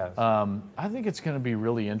 He really has. I think it's going to be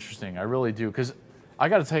really interesting. I really do, because I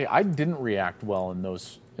got to tell you, I didn't react well in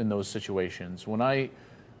those situations. When I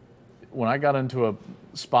got into a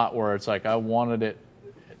spot where it's like I wanted it,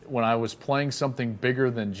 when I was playing something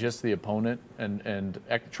bigger than just the opponent and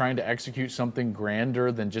trying to execute something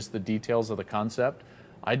grander than just the details of the concept,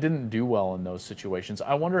 I didn't do well in those situations.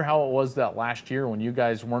 I wonder how it was that last year when you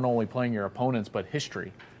guys weren't only playing your opponents but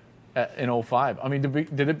history in 05. I mean,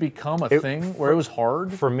 did it become a thing where it was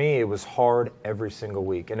hard? For me, it was hard every single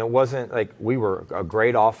week. And it wasn't like we were a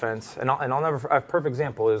great offense. And I'll never, a perfect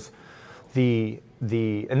example is and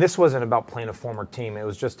this wasn't about playing a former team. It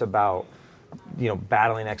was just about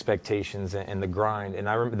battling expectations and the grind. And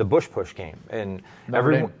I remember the Bush Push game and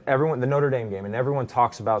everyone, the Notre Dame game, and everyone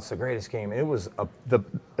talks about it's the greatest game. It was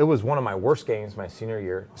one of my worst games my senior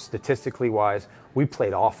year, statistically wise. We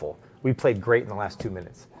played awful. We played great in the last 2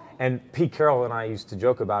 minutes. And Pete Carroll and I used to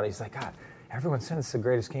joke about it. He's like, God, everyone said it's the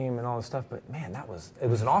greatest game and all this stuff, but man, it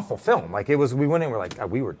was an awful film. Like we went in, we're like,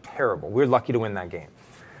 God, we were terrible. We were lucky to win that game.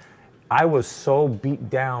 I was so beat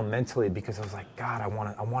down mentally because I was like, God, I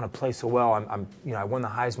want to play so well. I won the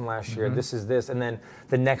Heisman last year. This is this, and then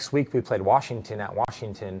the next week we played Washington at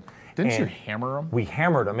Washington. Didn't you hammer them? We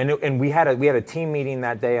hammered them, and we had a team meeting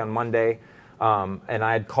that day on Monday, and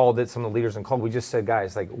I had called it. Some of the leaders and called. We just said,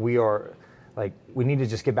 guys, we need to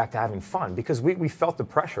just get back to having fun because we felt the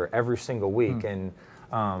pressure every single week and.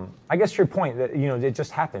 I guess your point that, it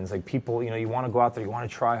just happens. Like people, you want to go out there, you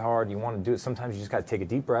want to try hard, you want to do it. Sometimes you just got to take a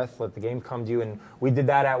deep breath, let the game come to you. And we did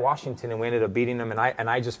that at Washington and we ended up beating them. And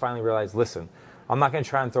I just finally realized, listen, I'm not going to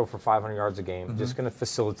try and throw for 500 yards a game. I'm just going to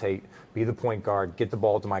facilitate, be the point guard, get the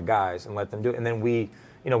ball to my guys and let them do it. And then we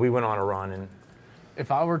went on a run. And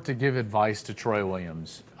if I were to give advice to Troy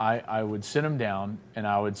Williams, I would sit him down and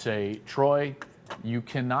I would say, Troy, you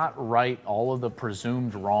cannot right all of the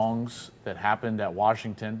presumed wrongs that happened at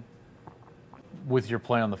Washington with your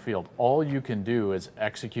play on the field. All you can do is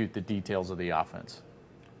execute the details of the offense.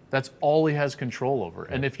 That's all he has control over.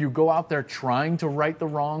 And if you go out there trying to right the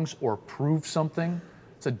wrongs or prove something,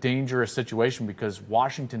 it's a dangerous situation because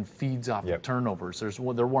Washington feeds off the turnovers.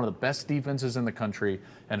 They're one of the best defenses in the country,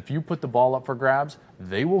 and if you put the ball up for grabs,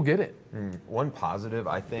 they will get it. One positive,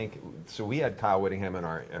 I think, so we had Kyle Whittingham in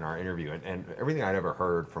our interview, and everything I'd ever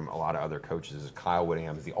heard from a lot of other coaches is Kyle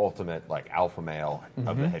Whittingham is the ultimate alpha male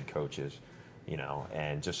of the head coaches,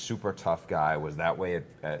 and just super tough guy, was that way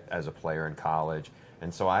as a player in college.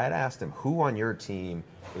 And so I had asked him, who on your team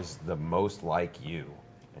is the most like you?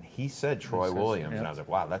 And he said Troy Williams, and I was like,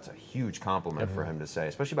 wow, that's a huge compliment for him to say,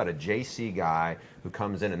 especially about a JC guy who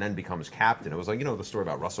comes in and then becomes captain. It was like, the story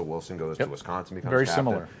about Russell Wilson goes to Wisconsin, becomes very captain.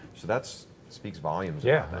 Similar. So that speaks volumes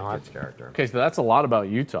about that kid's character. Okay, so that's a lot about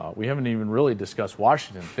Utah. We haven't even really discussed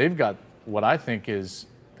Washington. They've got what I think is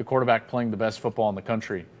the quarterback playing the best football in the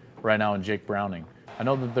country right now in Jake Browning. I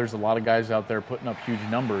know that there's a lot of guys out there putting up huge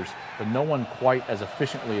numbers, but no one quite as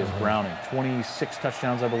efficiently as Browning. 26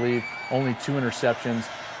 touchdowns, I believe, only 2 interceptions.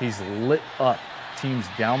 He's lit up teams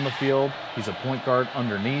down the field. He's a point guard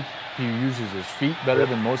underneath. He uses his feet better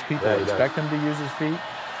than most people expect him to use his feet.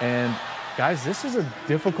 And guys, this is a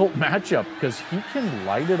difficult matchup because he can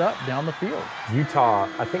light it up down the field.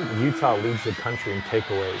 I think Utah leads the country in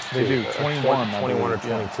takeaways. They do, 21 or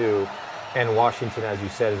 22. And Washington, as you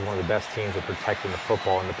said, is one of the best teams at protecting the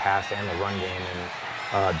football in the pass and the run game.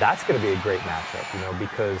 And that's going to be a great matchup,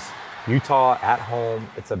 because Utah at home,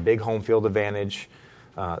 it's a big home field advantage.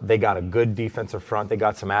 They got a good defensive front. They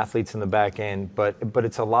got some athletes in the back end. But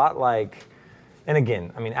it's a lot like, and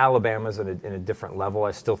again, Alabama's in a different level,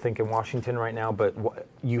 I still think, in Washington right now. But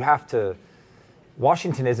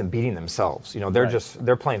Washington isn't beating themselves.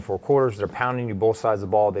 They're playing 4 quarters. They're pounding you both sides of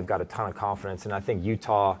the ball. They've got a ton of confidence. And I think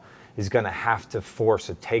Utah is going to have to force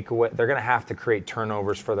a takeaway. They're going to have to create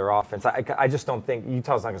turnovers for their offense. I just don't think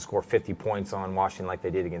Utah's not going to score 50 points on Washington like they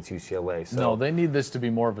did against UCLA. So. No, they need this to be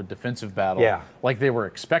more of a defensive battle like they were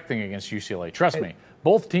expecting against UCLA. Trust me,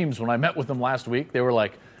 both teams, when I met with them last week, they were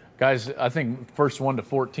like, guys, I think first 1 to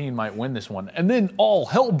 14 might win this one. And then all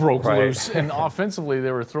hell broke loose, and offensively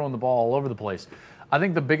they were throwing the ball all over the place. I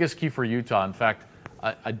think the biggest key for Utah, in fact,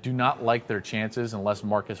 I do not like their chances unless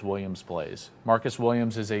Marcus Williams plays. Marcus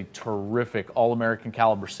Williams is a terrific All-American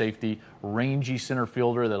caliber safety, rangy center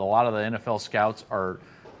fielder that a lot of the NFL scouts are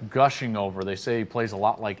gushing over. They say he plays a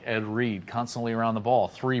lot like Ed Reed, constantly around the ball,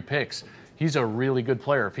 3 picks. He's a really good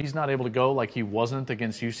player. If he's not able to go like he wasn't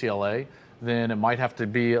against UCLA, then it might have to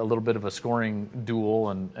be a little bit of a scoring duel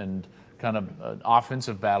and kind of an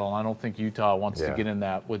offensive battle. And I don't think Utah wants to get in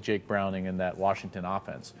that with Jake Browning and that Washington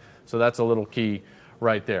offense. So that's a little key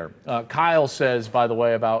right there. Kyle says, by the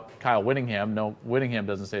way, about Kyle Whittingham. No, Whittingham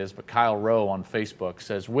doesn't say this, but Kyle Rowe on Facebook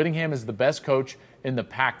says, Whittingham is the best coach in the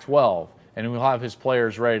Pac-12, and he'll have his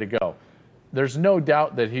players ready to go. There's no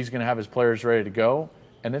doubt that he's going to have his players ready to go,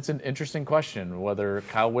 and it's an interesting question whether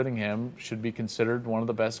Kyle Whittingham should be considered one of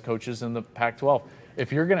the best coaches in the Pac-12.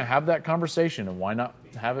 If you're going to have that conversation, and why not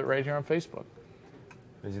have it right here on Facebook?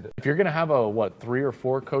 If you're going to have a, 3 or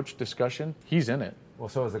 4 coach discussion, he's in it. Well,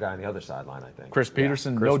 so is the guy on the other sideline, I think. Chris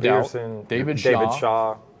Peterson, Chris no Peterson, doubt. David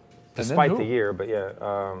Shaw. Despite the year, but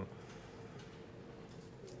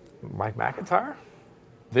Mike McIntyre?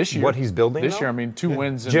 This year. What he's building this though? year, 2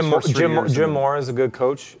 wins in his first 3 years. Jim Moore is a good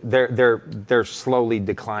coach. They're slowly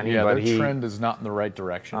declining. Yeah, but their trend is not in the right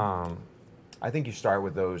direction. I think you start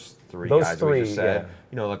with those three guys we just said.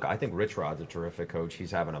 Look, I think Rich Rod's a terrific coach. He's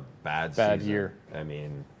having a bad season. year.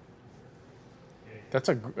 That's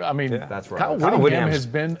right. Kyle Whittingham has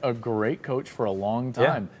been a great coach for a long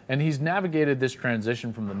time, and he's navigated this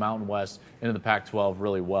transition from the Mountain West into the Pac-12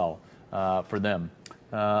 really well for them.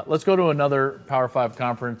 Let's go to another Power 5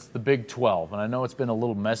 conference, the Big 12. And I know it's been a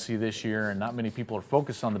little messy this year, and not many people are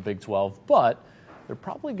focused on the Big 12, but they're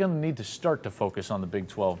probably going to need to start to focus on the Big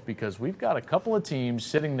 12 because we've got a couple of teams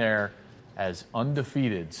sitting there as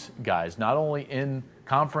undefeateds, guys, not only in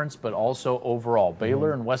conference but also overall.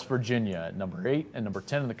 Baylor and West Virginia at number 8 and number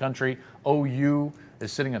 10 in the country. OU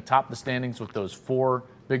is sitting atop the standings with those 4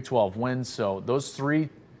 Big 12 wins. So those 3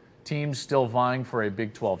 teams still vying for a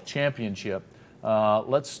Big 12 championship.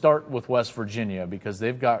 Let's start with West Virginia because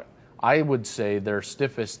they've got, I would say, their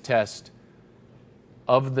stiffest test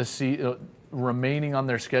of the remaining on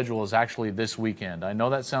their schedule is actually this weekend. I know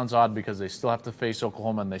that sounds odd because they still have to face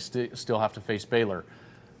Oklahoma and they still have to face Baylor.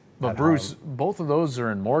 But Bruce, both of those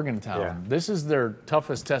are in Morgantown. Yeah. This is their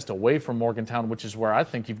toughest test away from Morgantown, which is where I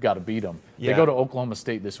think you've got to beat them. They go to Oklahoma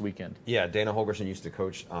State this weekend. Yeah, Dana Holgorsen used to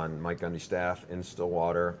coach on Mike Gundy's staff in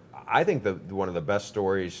Stillwater. I think one of the best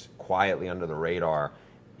stories quietly under the radar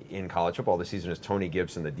in college football this season is Tony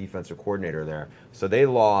Gibson, the defensive coordinator there. So they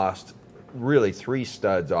lost really 3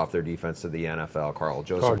 studs off their defense to the NFL. Carl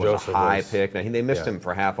Joseph was a high pick. Now, they missed him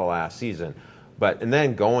for half of last season. And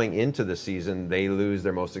then going into the season, they lose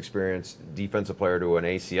their most experienced defensive player to an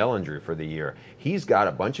ACL injury for the year. He's got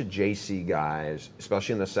a bunch of JC guys,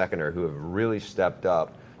 especially in the secondary, who have really stepped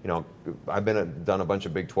up. I've done a bunch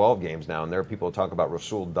of Big 12 games now, and there are people who talk about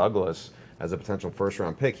Rasul Douglas as a potential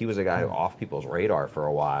first-round pick. He was a guy off people's radar for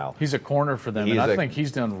a while. He's a corner for them, and I think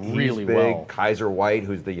he's done really well. Kaiser White,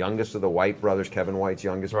 who's the youngest of the White brothers, Kevin White's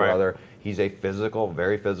youngest brother. He's a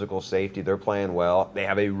very physical safety. They're playing well. They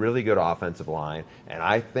have a really good offensive line, and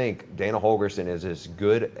I think Dana Holgorsen is as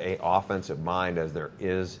good an offensive mind as there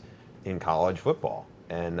is in college football.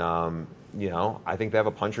 And I think they have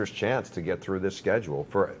a puncher's chance to get through this schedule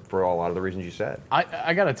for a lot of the reasons you said.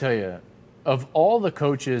 I got to tell you, of all the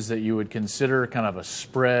coaches that you would consider kind of a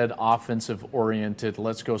spread, offensive-oriented,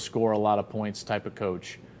 let's go score a lot of points type of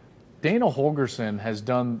coach, Dana Holgorsen has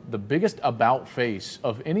done the biggest about face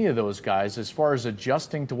of any of those guys as far as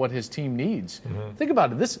adjusting to what his team needs. Think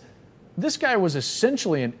about it. This guy was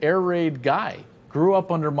essentially an air raid guy. Grew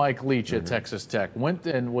up under Mike Leach at Texas Tech, went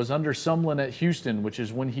and was under Sumlin at Houston, which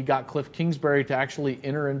is when he got Cliff Kingsbury to actually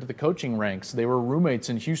enter into the coaching ranks. They were roommates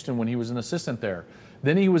in Houston when he was an assistant there.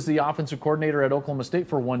 Then he was the offensive coordinator at Oklahoma State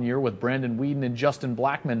for 1 year with Brandon Weeden and Justin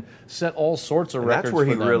Blackman, set all sorts of records. That's where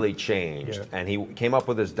he them. really changed. And he came up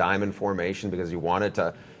with his diamond formation because he wanted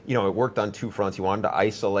to, it worked on two fronts. He wanted to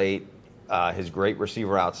isolate his great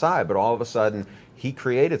receiver outside, but all of a sudden he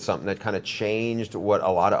created something that kind of changed what a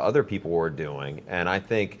lot of other people were doing. And I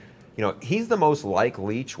think, he's the most like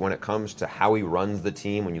Leach when it comes to how he runs the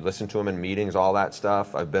team. When you listen to him in meetings, all that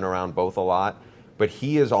stuff. I've been around both a lot. But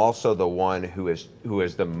he is also the one who is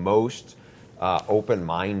the most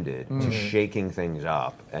open-minded to shaking things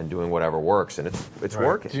up and doing whatever works, and it's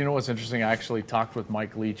working. Do you know what's interesting? I actually talked with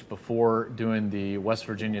Mike Leach before doing the West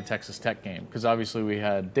Virginia-Texas Tech game, because obviously we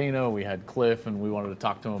had Dana, we had Cliff, and we wanted to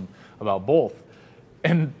talk to him about both.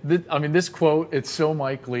 And this quote, it's so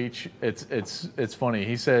Mike Leach, it's funny.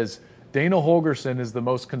 He says, Dana Holgorsen is the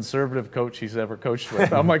most conservative coach he's ever coached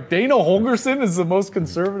with. I'm like, Dana Holgorsen is the most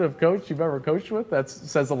conservative coach you've ever coached with? That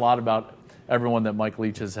says a lot about everyone that Mike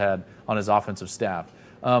Leach has had on his offensive staff.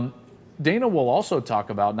 Dana will also talk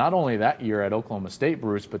about not only that year at Oklahoma State,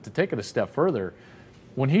 Bruce, but to take it a step further,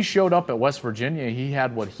 when he showed up at West Virginia, he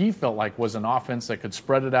had what he felt like was an offense that could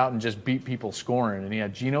spread it out and just beat people scoring. And he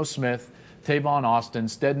had Geno Smith, Tavon Austin,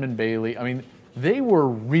 Stedman Bailey. They were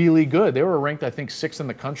really good. They were ranked, I think, 6th in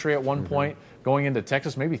the country at one point, going into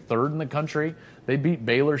Texas, maybe 3rd in the country. They beat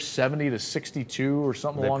Baylor 70-62 or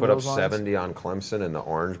something along those lines. They put up 70 on Clemson in the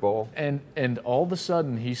Orange Bowl. And all of a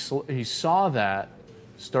sudden, he saw that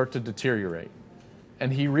start to deteriorate.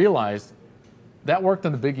 And he realized that worked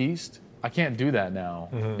in the Big East. I can't do that now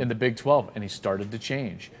in the Big 12. And he started to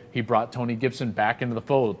change. He brought Tony Gibson back into the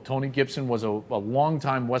fold. Tony Gibson was a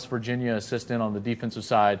longtime West Virginia assistant on the defensive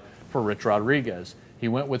side for Rich Rodriguez. He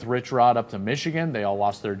went with Rich Rod up to Michigan. They all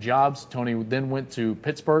lost their jobs. Tony then went to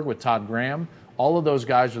Pittsburgh with Todd Graham. All of those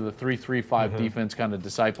guys are the 3-3-5 defense kind of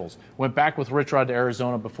disciples. Went back with Rich Rod to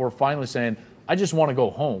Arizona before finally saying, I just want to go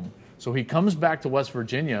home. So he comes back to West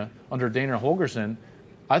Virginia under Dana Holgorsen.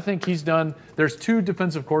 I think he's done – there's 2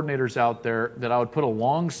 defensive coordinators out there that I would put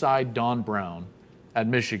alongside Don Brown at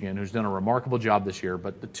Michigan, who's done a remarkable job this year.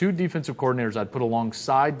 But the 2 defensive coordinators I'd put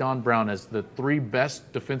alongside Don Brown as the 3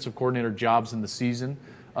 best defensive coordinator jobs in the season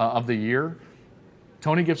of the year: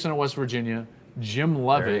 Tony Gibson at West Virginia, Jim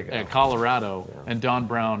Leavitt at Colorado, and Don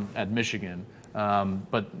Brown at Michigan.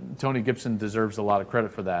 But Tony Gibson deserves a lot of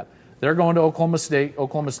credit for that. They're going to Oklahoma State.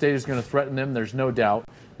 Oklahoma State is going to threaten them, there's no doubt.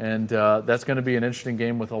 And that's going to be an interesting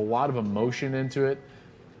game with a lot of emotion into it.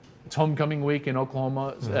 It's homecoming week in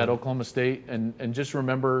Oklahoma, at Oklahoma State. And just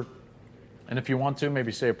remember, and if you want to,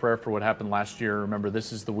 maybe say a prayer for what happened last year. Remember,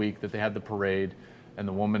 this is the week that they had the parade, and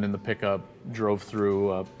the woman in the pickup drove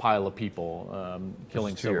through a pile of people,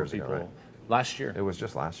 killing several people. Ago, right? Last year. It was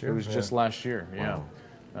just last year? It was just last year, Wow.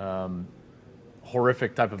 yeah.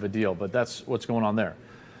 Horrific type of a deal, but that's what's going on there.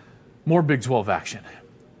 More Big 12 action.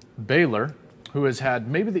 Baylor, who has had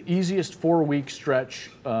maybe the easiest 4-week stretch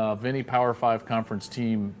of any Power 5 conference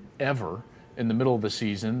team ever in the middle of the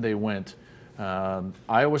season. They went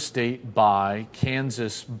Iowa State bye,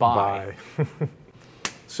 Kansas bye.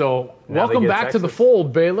 So welcome back to the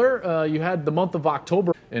fold, Baylor. You had the month of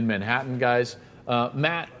October in Manhattan, guys.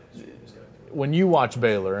 Matt, when you watch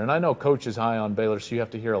Baylor, and I know Coach is high on Baylor, so you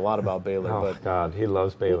have to hear a lot about Baylor. Oh, but God, he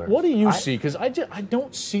loves Baylor. What do you see? Because I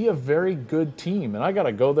don't see a very good team, and I got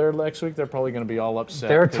to go there next week. They're probably going to be all upset.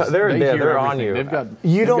 They're on you.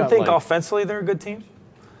 You don't think offensively they're a good team?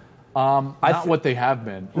 Not what they have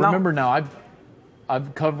been. Remember now,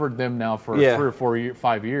 I've covered them now for 3 or 4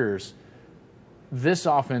 5 years. This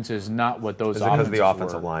offense is not what those offenses because the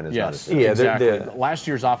offensive line is not as good. Exactly. Last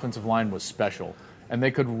year's offensive line was special, and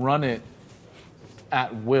they could run it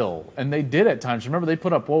at will, and they did at times. Remember, they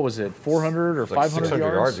put up, 400 or 500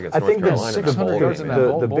 yards against I North think Carolina. 600 yards in that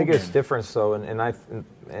bowl the biggest game. difference, though, and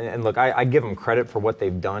And look, I give them credit for what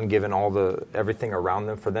they've done, given everything around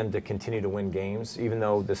them, for them to continue to win games, even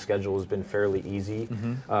though the schedule has been fairly easy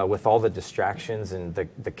with all the distractions and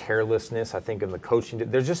the carelessness. I think in the coaching,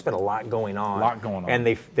 there's just been a lot going on. And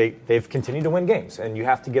they've continued to win games, and you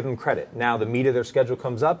have to give them credit. Now the meat of their schedule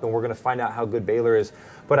comes up, and we're going to find out how good Baylor is.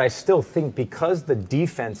 But I still think because the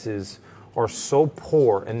defenses are so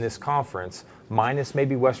poor in this conference, minus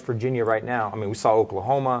maybe West Virginia right now. I mean, we saw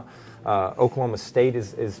Oklahoma. Oklahoma State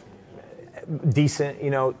is decent. You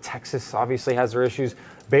know, Texas obviously has their issues.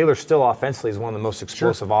 Baylor still offensively is one of the most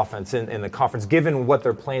explosive offense in the conference, given what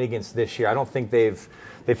they're playing against this year. I don't think they've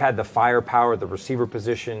had the firepower, the receiver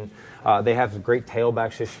position. They have great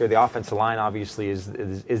tailbacks this year. The offensive line obviously is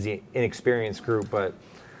the inexperienced group, but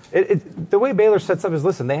the way Baylor sets up is,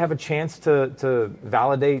 listen, they have a chance to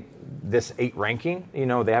validate this 8 ranking. You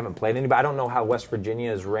know, they haven't played anybody. I don't know how West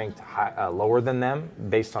Virginia is ranked lower than them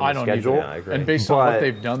based on the schedule. Yeah, I agree. And based on what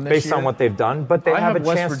they've done this year. Based on what they've done, but they have a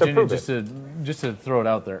chance to prove it. Just to throw it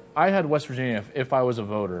out there, I had West Virginia, if I was a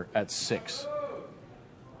voter, at 6.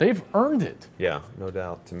 They've earned it. Yeah, no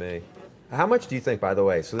doubt to me. How much do you think, by the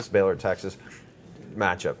way, so this Baylor-Texas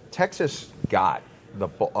matchup, Texas got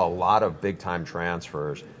a lot of big-time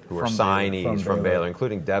transfers who are signees from Baylor,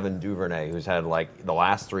 including Devin Duvernay, who's had, like, the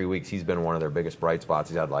last 3 weeks, he's been one of their biggest bright spots.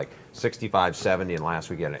 He's had, like, 65, 70, and last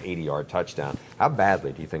week he had an 80-yard touchdown. How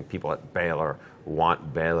badly do you think people at Baylor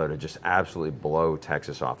want Baylor to just absolutely blow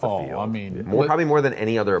Texas off the field? I mean, probably more than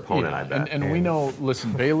any other opponent, I bet. And we know,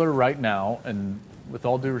 listen, Baylor right now, and with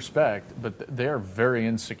all due respect, but they are very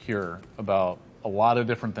insecure about a lot of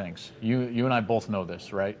different things. You and I both know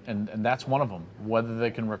this, right? And that's one of them, whether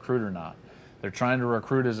they can recruit or not. They're trying to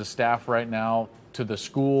recruit as a staff right now to the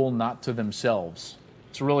school, not to themselves.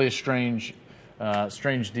 It's really a strange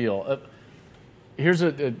deal. Here's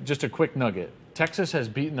just a quick nugget. Texas has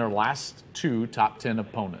beaten their last 2 top 10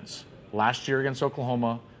 opponents. Last year against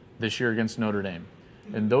Oklahoma, this year against Notre Dame.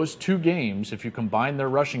 In those 2 games, if you combine their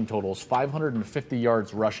rushing totals, 550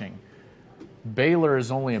 yards rushing. Baylor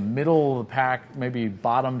is only a middle of the pack, maybe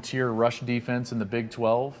bottom tier rush defense in the Big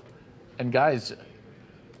 12. And guys,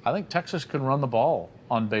 I think Texas can run the ball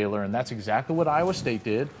on Baylor, and that's exactly what Iowa State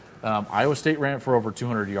did. Iowa State ran it for over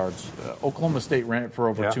 200 yards. Oklahoma State ran it for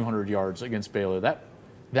over 200 yards against Baylor.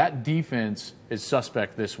 That defense is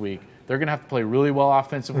suspect this week. They're going to have to play really well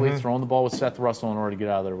offensively, throwing the ball with Seth Russell in order to get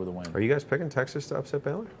out of there with a win. Are you guys picking Texas to upset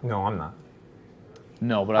Baylor? No, I'm not.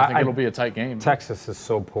 No, but I think it'll be a tight game. Texas is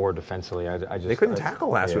so poor defensively. They couldn't tackle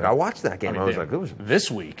last week. I watched that game. I was like, it was this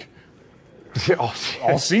week.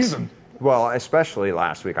 all season. Well, especially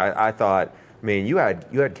last week. I thought, I mean, you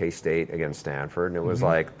had K-State against Stanford, and it was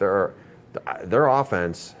like their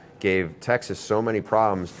offense gave Texas so many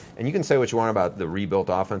problems. And you can say what you want about the rebuilt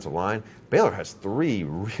offensive line. Baylor has 3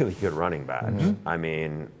 really good running backs. I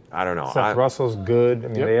mean, I don't know. Seth Russell's good. I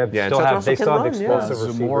mean, they still have explosive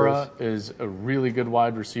receivers. Zamora is a really good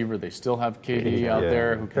wide receiver. They still have KD out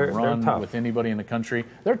there who can run with anybody in the country.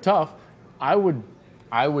 They're tough. I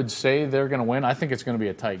would say they're going to win. I think it's going to be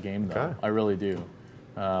a tight game, though. Okay. I really do.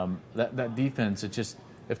 That defense,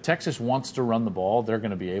 if Texas wants to run the ball, they're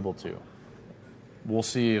going to be able to. We'll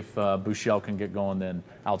see if Buechele can get going then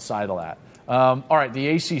outside of that. All right, the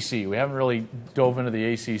ACC. We haven't really dove into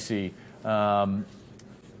the ACC.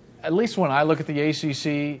 At least when I look at the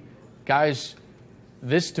ACC, guys,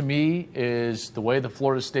 this to me is the way the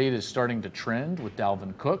Florida State is starting to trend with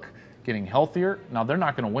Dalvin Cook getting healthier. Now, they're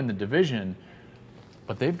not going to win the division,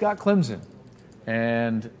 but they've got Clemson.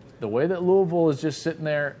 And the way that Louisville is just sitting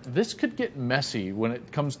there, this could get messy when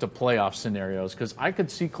it comes to playoff scenarios, because I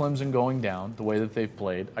could see Clemson going down the way that they've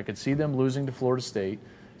played. I could see them losing to Florida State,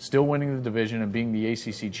 still winning the division and being the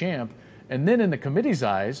ACC champ. And then in the committee's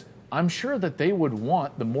eyes, I'm sure that they would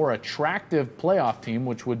want the more attractive playoff team,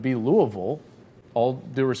 which would be Louisville, all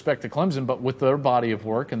due respect to Clemson, but with their body of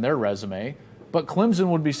work and their resume. But Clemson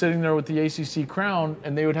would be sitting there with the ACC crown,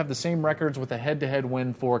 and they would have the same records with a head-to-head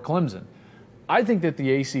win for Clemson. I think that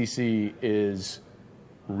the ACC is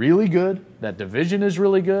really good. That division is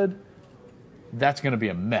really good. That's going to be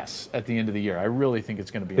a mess at the end of the year. I really think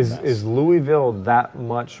it's going to be a mess. Is Louisville that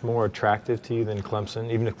much more attractive to you than Clemson,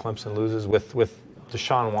 even if Clemson loses with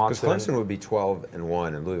Deshaun Watson? Because Clemson would be 12-1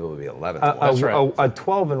 and Louisville would be 11-1. That's right. A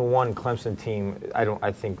 12-1 Clemson team,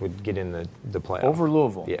 I think would get in the playoff over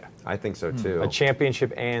Louisville. Yeah, I think so too. A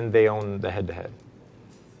championship, and they own the head-to-head.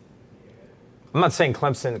 I'm not saying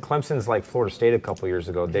Clemson's like Florida State a couple years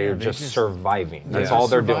ago. They're just surviving. That's all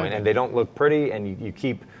they're doing, and they don't look pretty. And you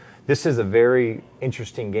keep. This is a very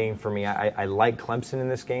interesting game for me. I like Clemson in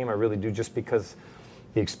this game. I really do, just because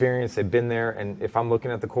the experience, they've been there. And if I'm looking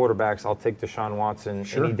at the quarterbacks, I'll take Deshaun Watson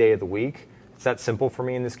any day of the week. it's that simple for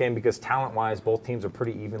me in this game because talent-wise, both teams are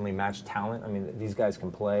pretty evenly matched talent. I mean, these guys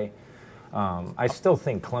can play. I still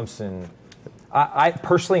think Clemson. I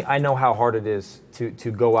personally, I know how hard it is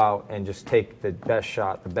to go out and just take the best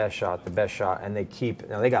shot, and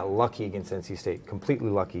they got lucky against NC State,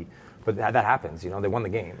 completely lucky. But that happens, they won the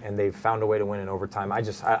game, and they've found a way to win in overtime.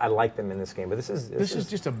 I like them in this game, but this is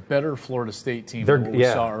just a better Florida State team than what we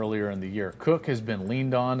saw earlier in the year. Cook has been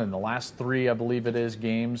leaned on in the last 3, I believe it is,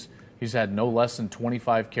 games. He's had no less than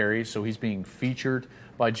 25 carries, so he's being featured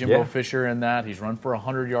by Jimbo Fisher in that. He's run for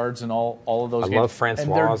 100 yards in all of those games. I love Francois.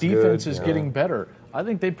 And their defense is getting better. I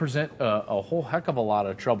think they present a whole heck of a lot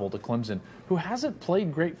of trouble to Clemson, who hasn't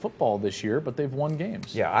played great football this year, but they've won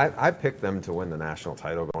games. Yeah, I picked them to win the national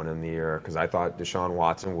title going in the year because I thought Deshaun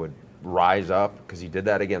Watson would rise up because he did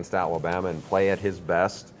that against Alabama and play at his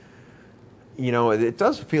best. It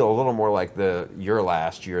does feel a little more like your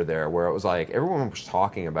last year there, where it was like everyone was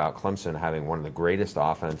talking about Clemson having one of the greatest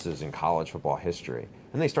offenses in college football history.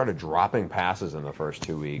 And they started dropping passes in the first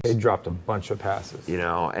 2 weeks. They dropped a bunch of passes.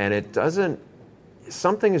 And it doesn't –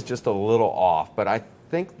 something is just a little off. But I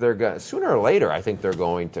think they're going – sooner or later, I think they're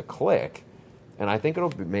going to click. And I think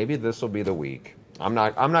maybe this will be the week. I'm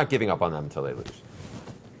not giving up on them until they lose.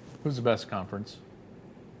 Who's the best conference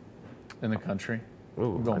in the country?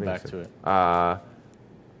 Ooh, I'm going back to it. I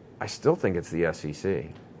still think it's the SEC.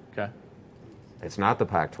 Okay. It's not the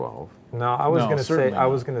Pac-12. No, I was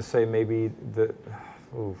going to say maybe the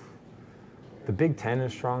Big Ten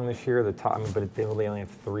is strong this year. But they only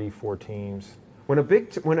have 3-4 teams. When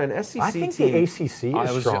an SEC I think team, the ACC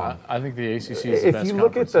is strong. I think the ACC is the best conference. If you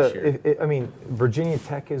look at Virginia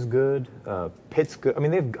Tech is good. Pitt's good. I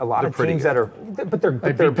mean, they have a lot of teams that are, but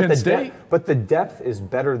the depth is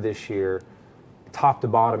better this year, top to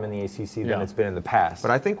bottom in the ACC than it's been in the past.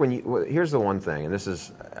 But I think here's the one thing, and this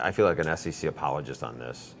is, I feel like an SEC apologist on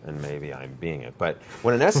this, and maybe I'm being it, but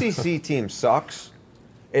when an SEC team sucks,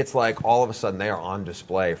 it's like all of a sudden they are on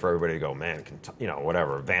display for everybody to go, man,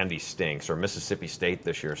 whatever, Vandy stinks, or Mississippi State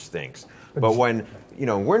this year stinks. But when,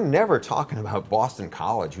 we're never talking about Boston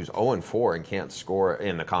College, who's 0-4 and can't score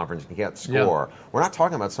in the conference, and can't score. Yeah. We're not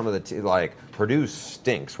talking about some of the, like, Purdue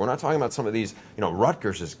stinks. We're not talking about some of these,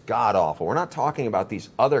 Rutgers is god-awful. We're not talking about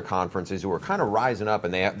these other conferences who are kind of rising up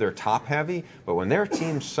and they're top-heavy, but when their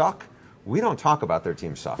teams suck, we don't talk about their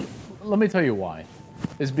teams suck. Let me tell you why.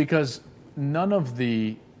 It's because none of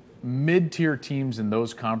the mid-tier teams in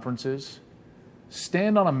those conferences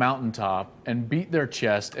stand on a mountaintop and beat their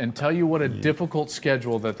chest and tell you what a difficult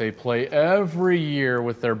schedule that they play every year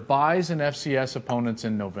with their byes and FCS opponents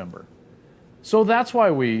in November. So that's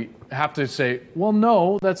why we have to say, well,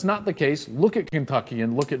 no, that's not the case. Look at Kentucky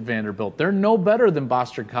and look at Vanderbilt. They're no better than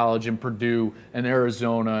Boston College and Purdue and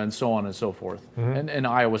Arizona and so on and so forth. Mm-hmm. And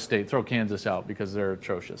Iowa State. Throw Kansas out because they're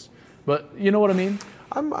atrocious. But you know what I mean?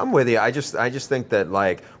 I'm with you. I just think that,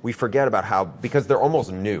 like, we forget about because they're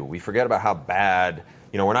almost new. We forget about how bad.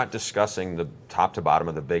 We're not discussing the top to bottom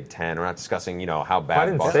of the Big Ten. We're not discussing, how bad. I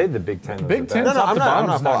didn't say the Big Ten. Big Ten. No, I'm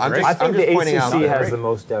not. I think the ACC has the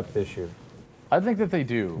most depth this year. I think that they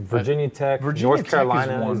do. Virginia Tech, North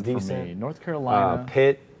Carolina is decent. North Carolina,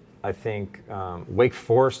 Pitt. I think Wake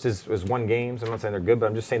Forest is won games. I'm not saying they're good, but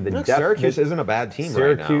I'm just saying the depth. Syracuse isn't a bad team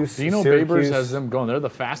right now. Dino Babers has them going. They're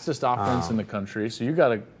the fastest offense in the country, so you got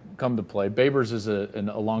to come to play. Babers is a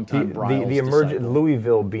long-time Bryles the emergent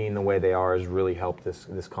Louisville being the way they are has really helped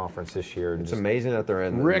this conference this year. It's amazing that they're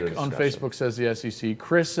in. Rick on Facebook says the SEC.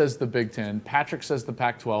 Chris says the Big Ten. Patrick says the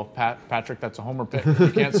Pac-12. Patrick, that's a homer pick.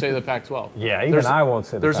 You can't say the Pac-12. Yeah, even I won't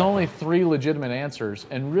say the There's Pac-12. only 3 legitimate answers,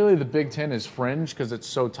 and really the Big Ten is fringe because it's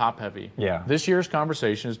so top-heavy. Yeah. This year's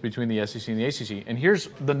conversation is between the SEC and the ACC, and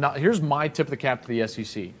here's my tip of the cap to the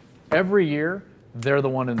SEC. Every year, they're the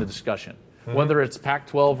one in the discussion. Mm-hmm. Whether it's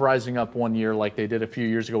Pac-12 rising up one year like they did a few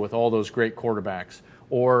years ago with all those great quarterbacks,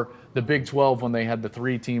 or the Big 12 when they had the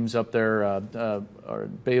 3 teams up there,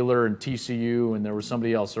 Baylor and TCU, and there was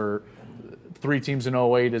somebody else, or 3 teams in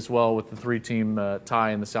 08 as well with the 3-team tie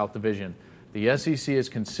in the South Division. The SEC is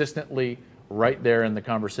consistently right there in the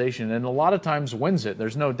conversation, and a lot of times wins it.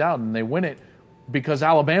 There's no doubt, and they win it because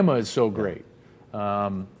Alabama is so great.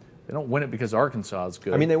 They don't win it because Arkansas is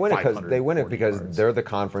good. I mean, they win it because they're the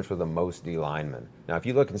conference with the most D linemen. Now, if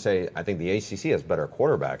you look and say, I think the ACC has better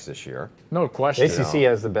quarterbacks this year. No question. The ACC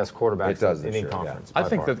has the best quarterbacks in any conference. Yeah. I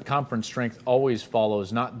think that conference strength always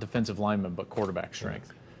follows not defensive linemen, but quarterback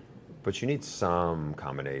strength. But you need some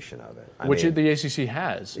combination of it. Which the ACC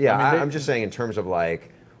has. Yeah, I'm just saying in terms of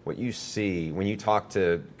like what you see when you talk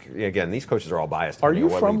to, again, these coaches are all biased. Are you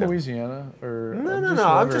from Louisiana? Or No, No.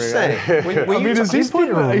 I'm just saying.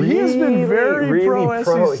 He has been very pro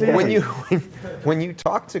SEC. When you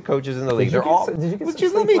talk to coaches in the league, they're all. Did you get some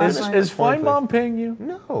sleep last night? Is Feinbaum paying you?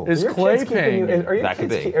 No. Is Clay paying you? Are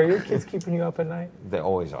your kids keeping you up at night? They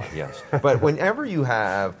always are, yes. But whenever you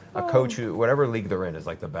have a coach who, whatever league they're in, is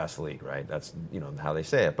like the best league, right? That's how they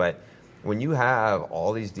say it. But when you have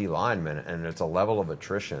all these D linemen and it's a level of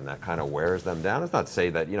attrition that kind of wears them down, it's not to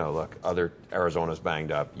say that, look, Arizona's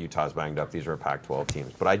banged up, Utah's banged up, these are Pac-12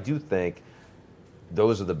 teams. But I do think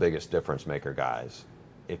those are the biggest difference maker guys.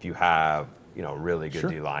 If you have, really good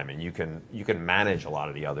D linemen, you can manage a lot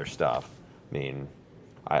of the other stuff. I mean,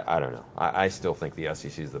 I don't know. I still think the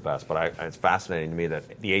SEC is the best, but it's fascinating to me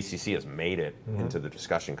that the ACC has made it into the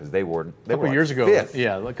discussion because they were a couple years ago. Fifth.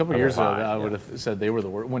 Yeah, a couple years ago, I would have said they were the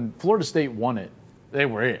worst. When Florida State won it, they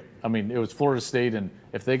were it. I mean, it was Florida State, and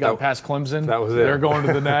if they got past Clemson, they're going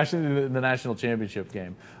to the national championship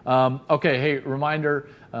game. Okay, hey, reminder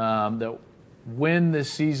that when this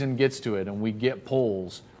season gets to it and we get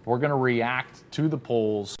polls, we're going to react to the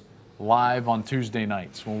polls live on Tuesday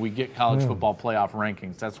nights when we get college football playoff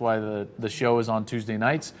rankings. That's why the show is on Tuesday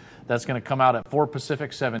nights. That's going to come out at 4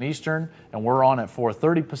 Pacific, 7 Eastern, and we're on at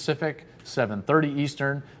 4:30 Pacific, 7:30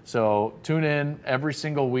 Eastern. So tune in every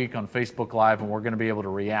single week on Facebook Live, and we're going to be able to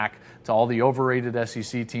react to all the overrated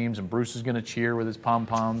SEC teams, and Bruce is going to cheer with his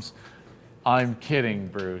pom-poms. I'm kidding,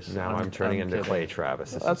 Bruce. Now I'm turning into Clay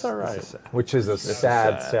Travis. That's all right. Which is a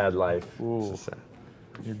sad life. Ooh.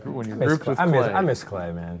 When you're grouped with Clay. I miss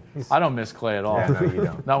Clay, man. I don't miss Clay at all. Yeah, no, you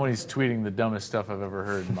don't. Not when he's tweeting the dumbest stuff I've ever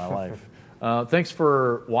heard in my life. Thanks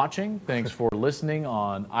for watching. Thanks for listening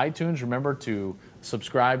on iTunes. Remember to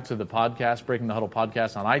subscribe to the podcast, Breaking the Huddle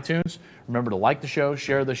podcast on iTunes. Remember to like the show,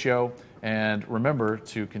 share the show, and remember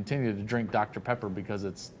to continue to drink Dr. Pepper because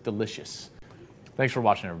it's delicious. Thanks for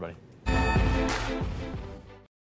watching, everybody.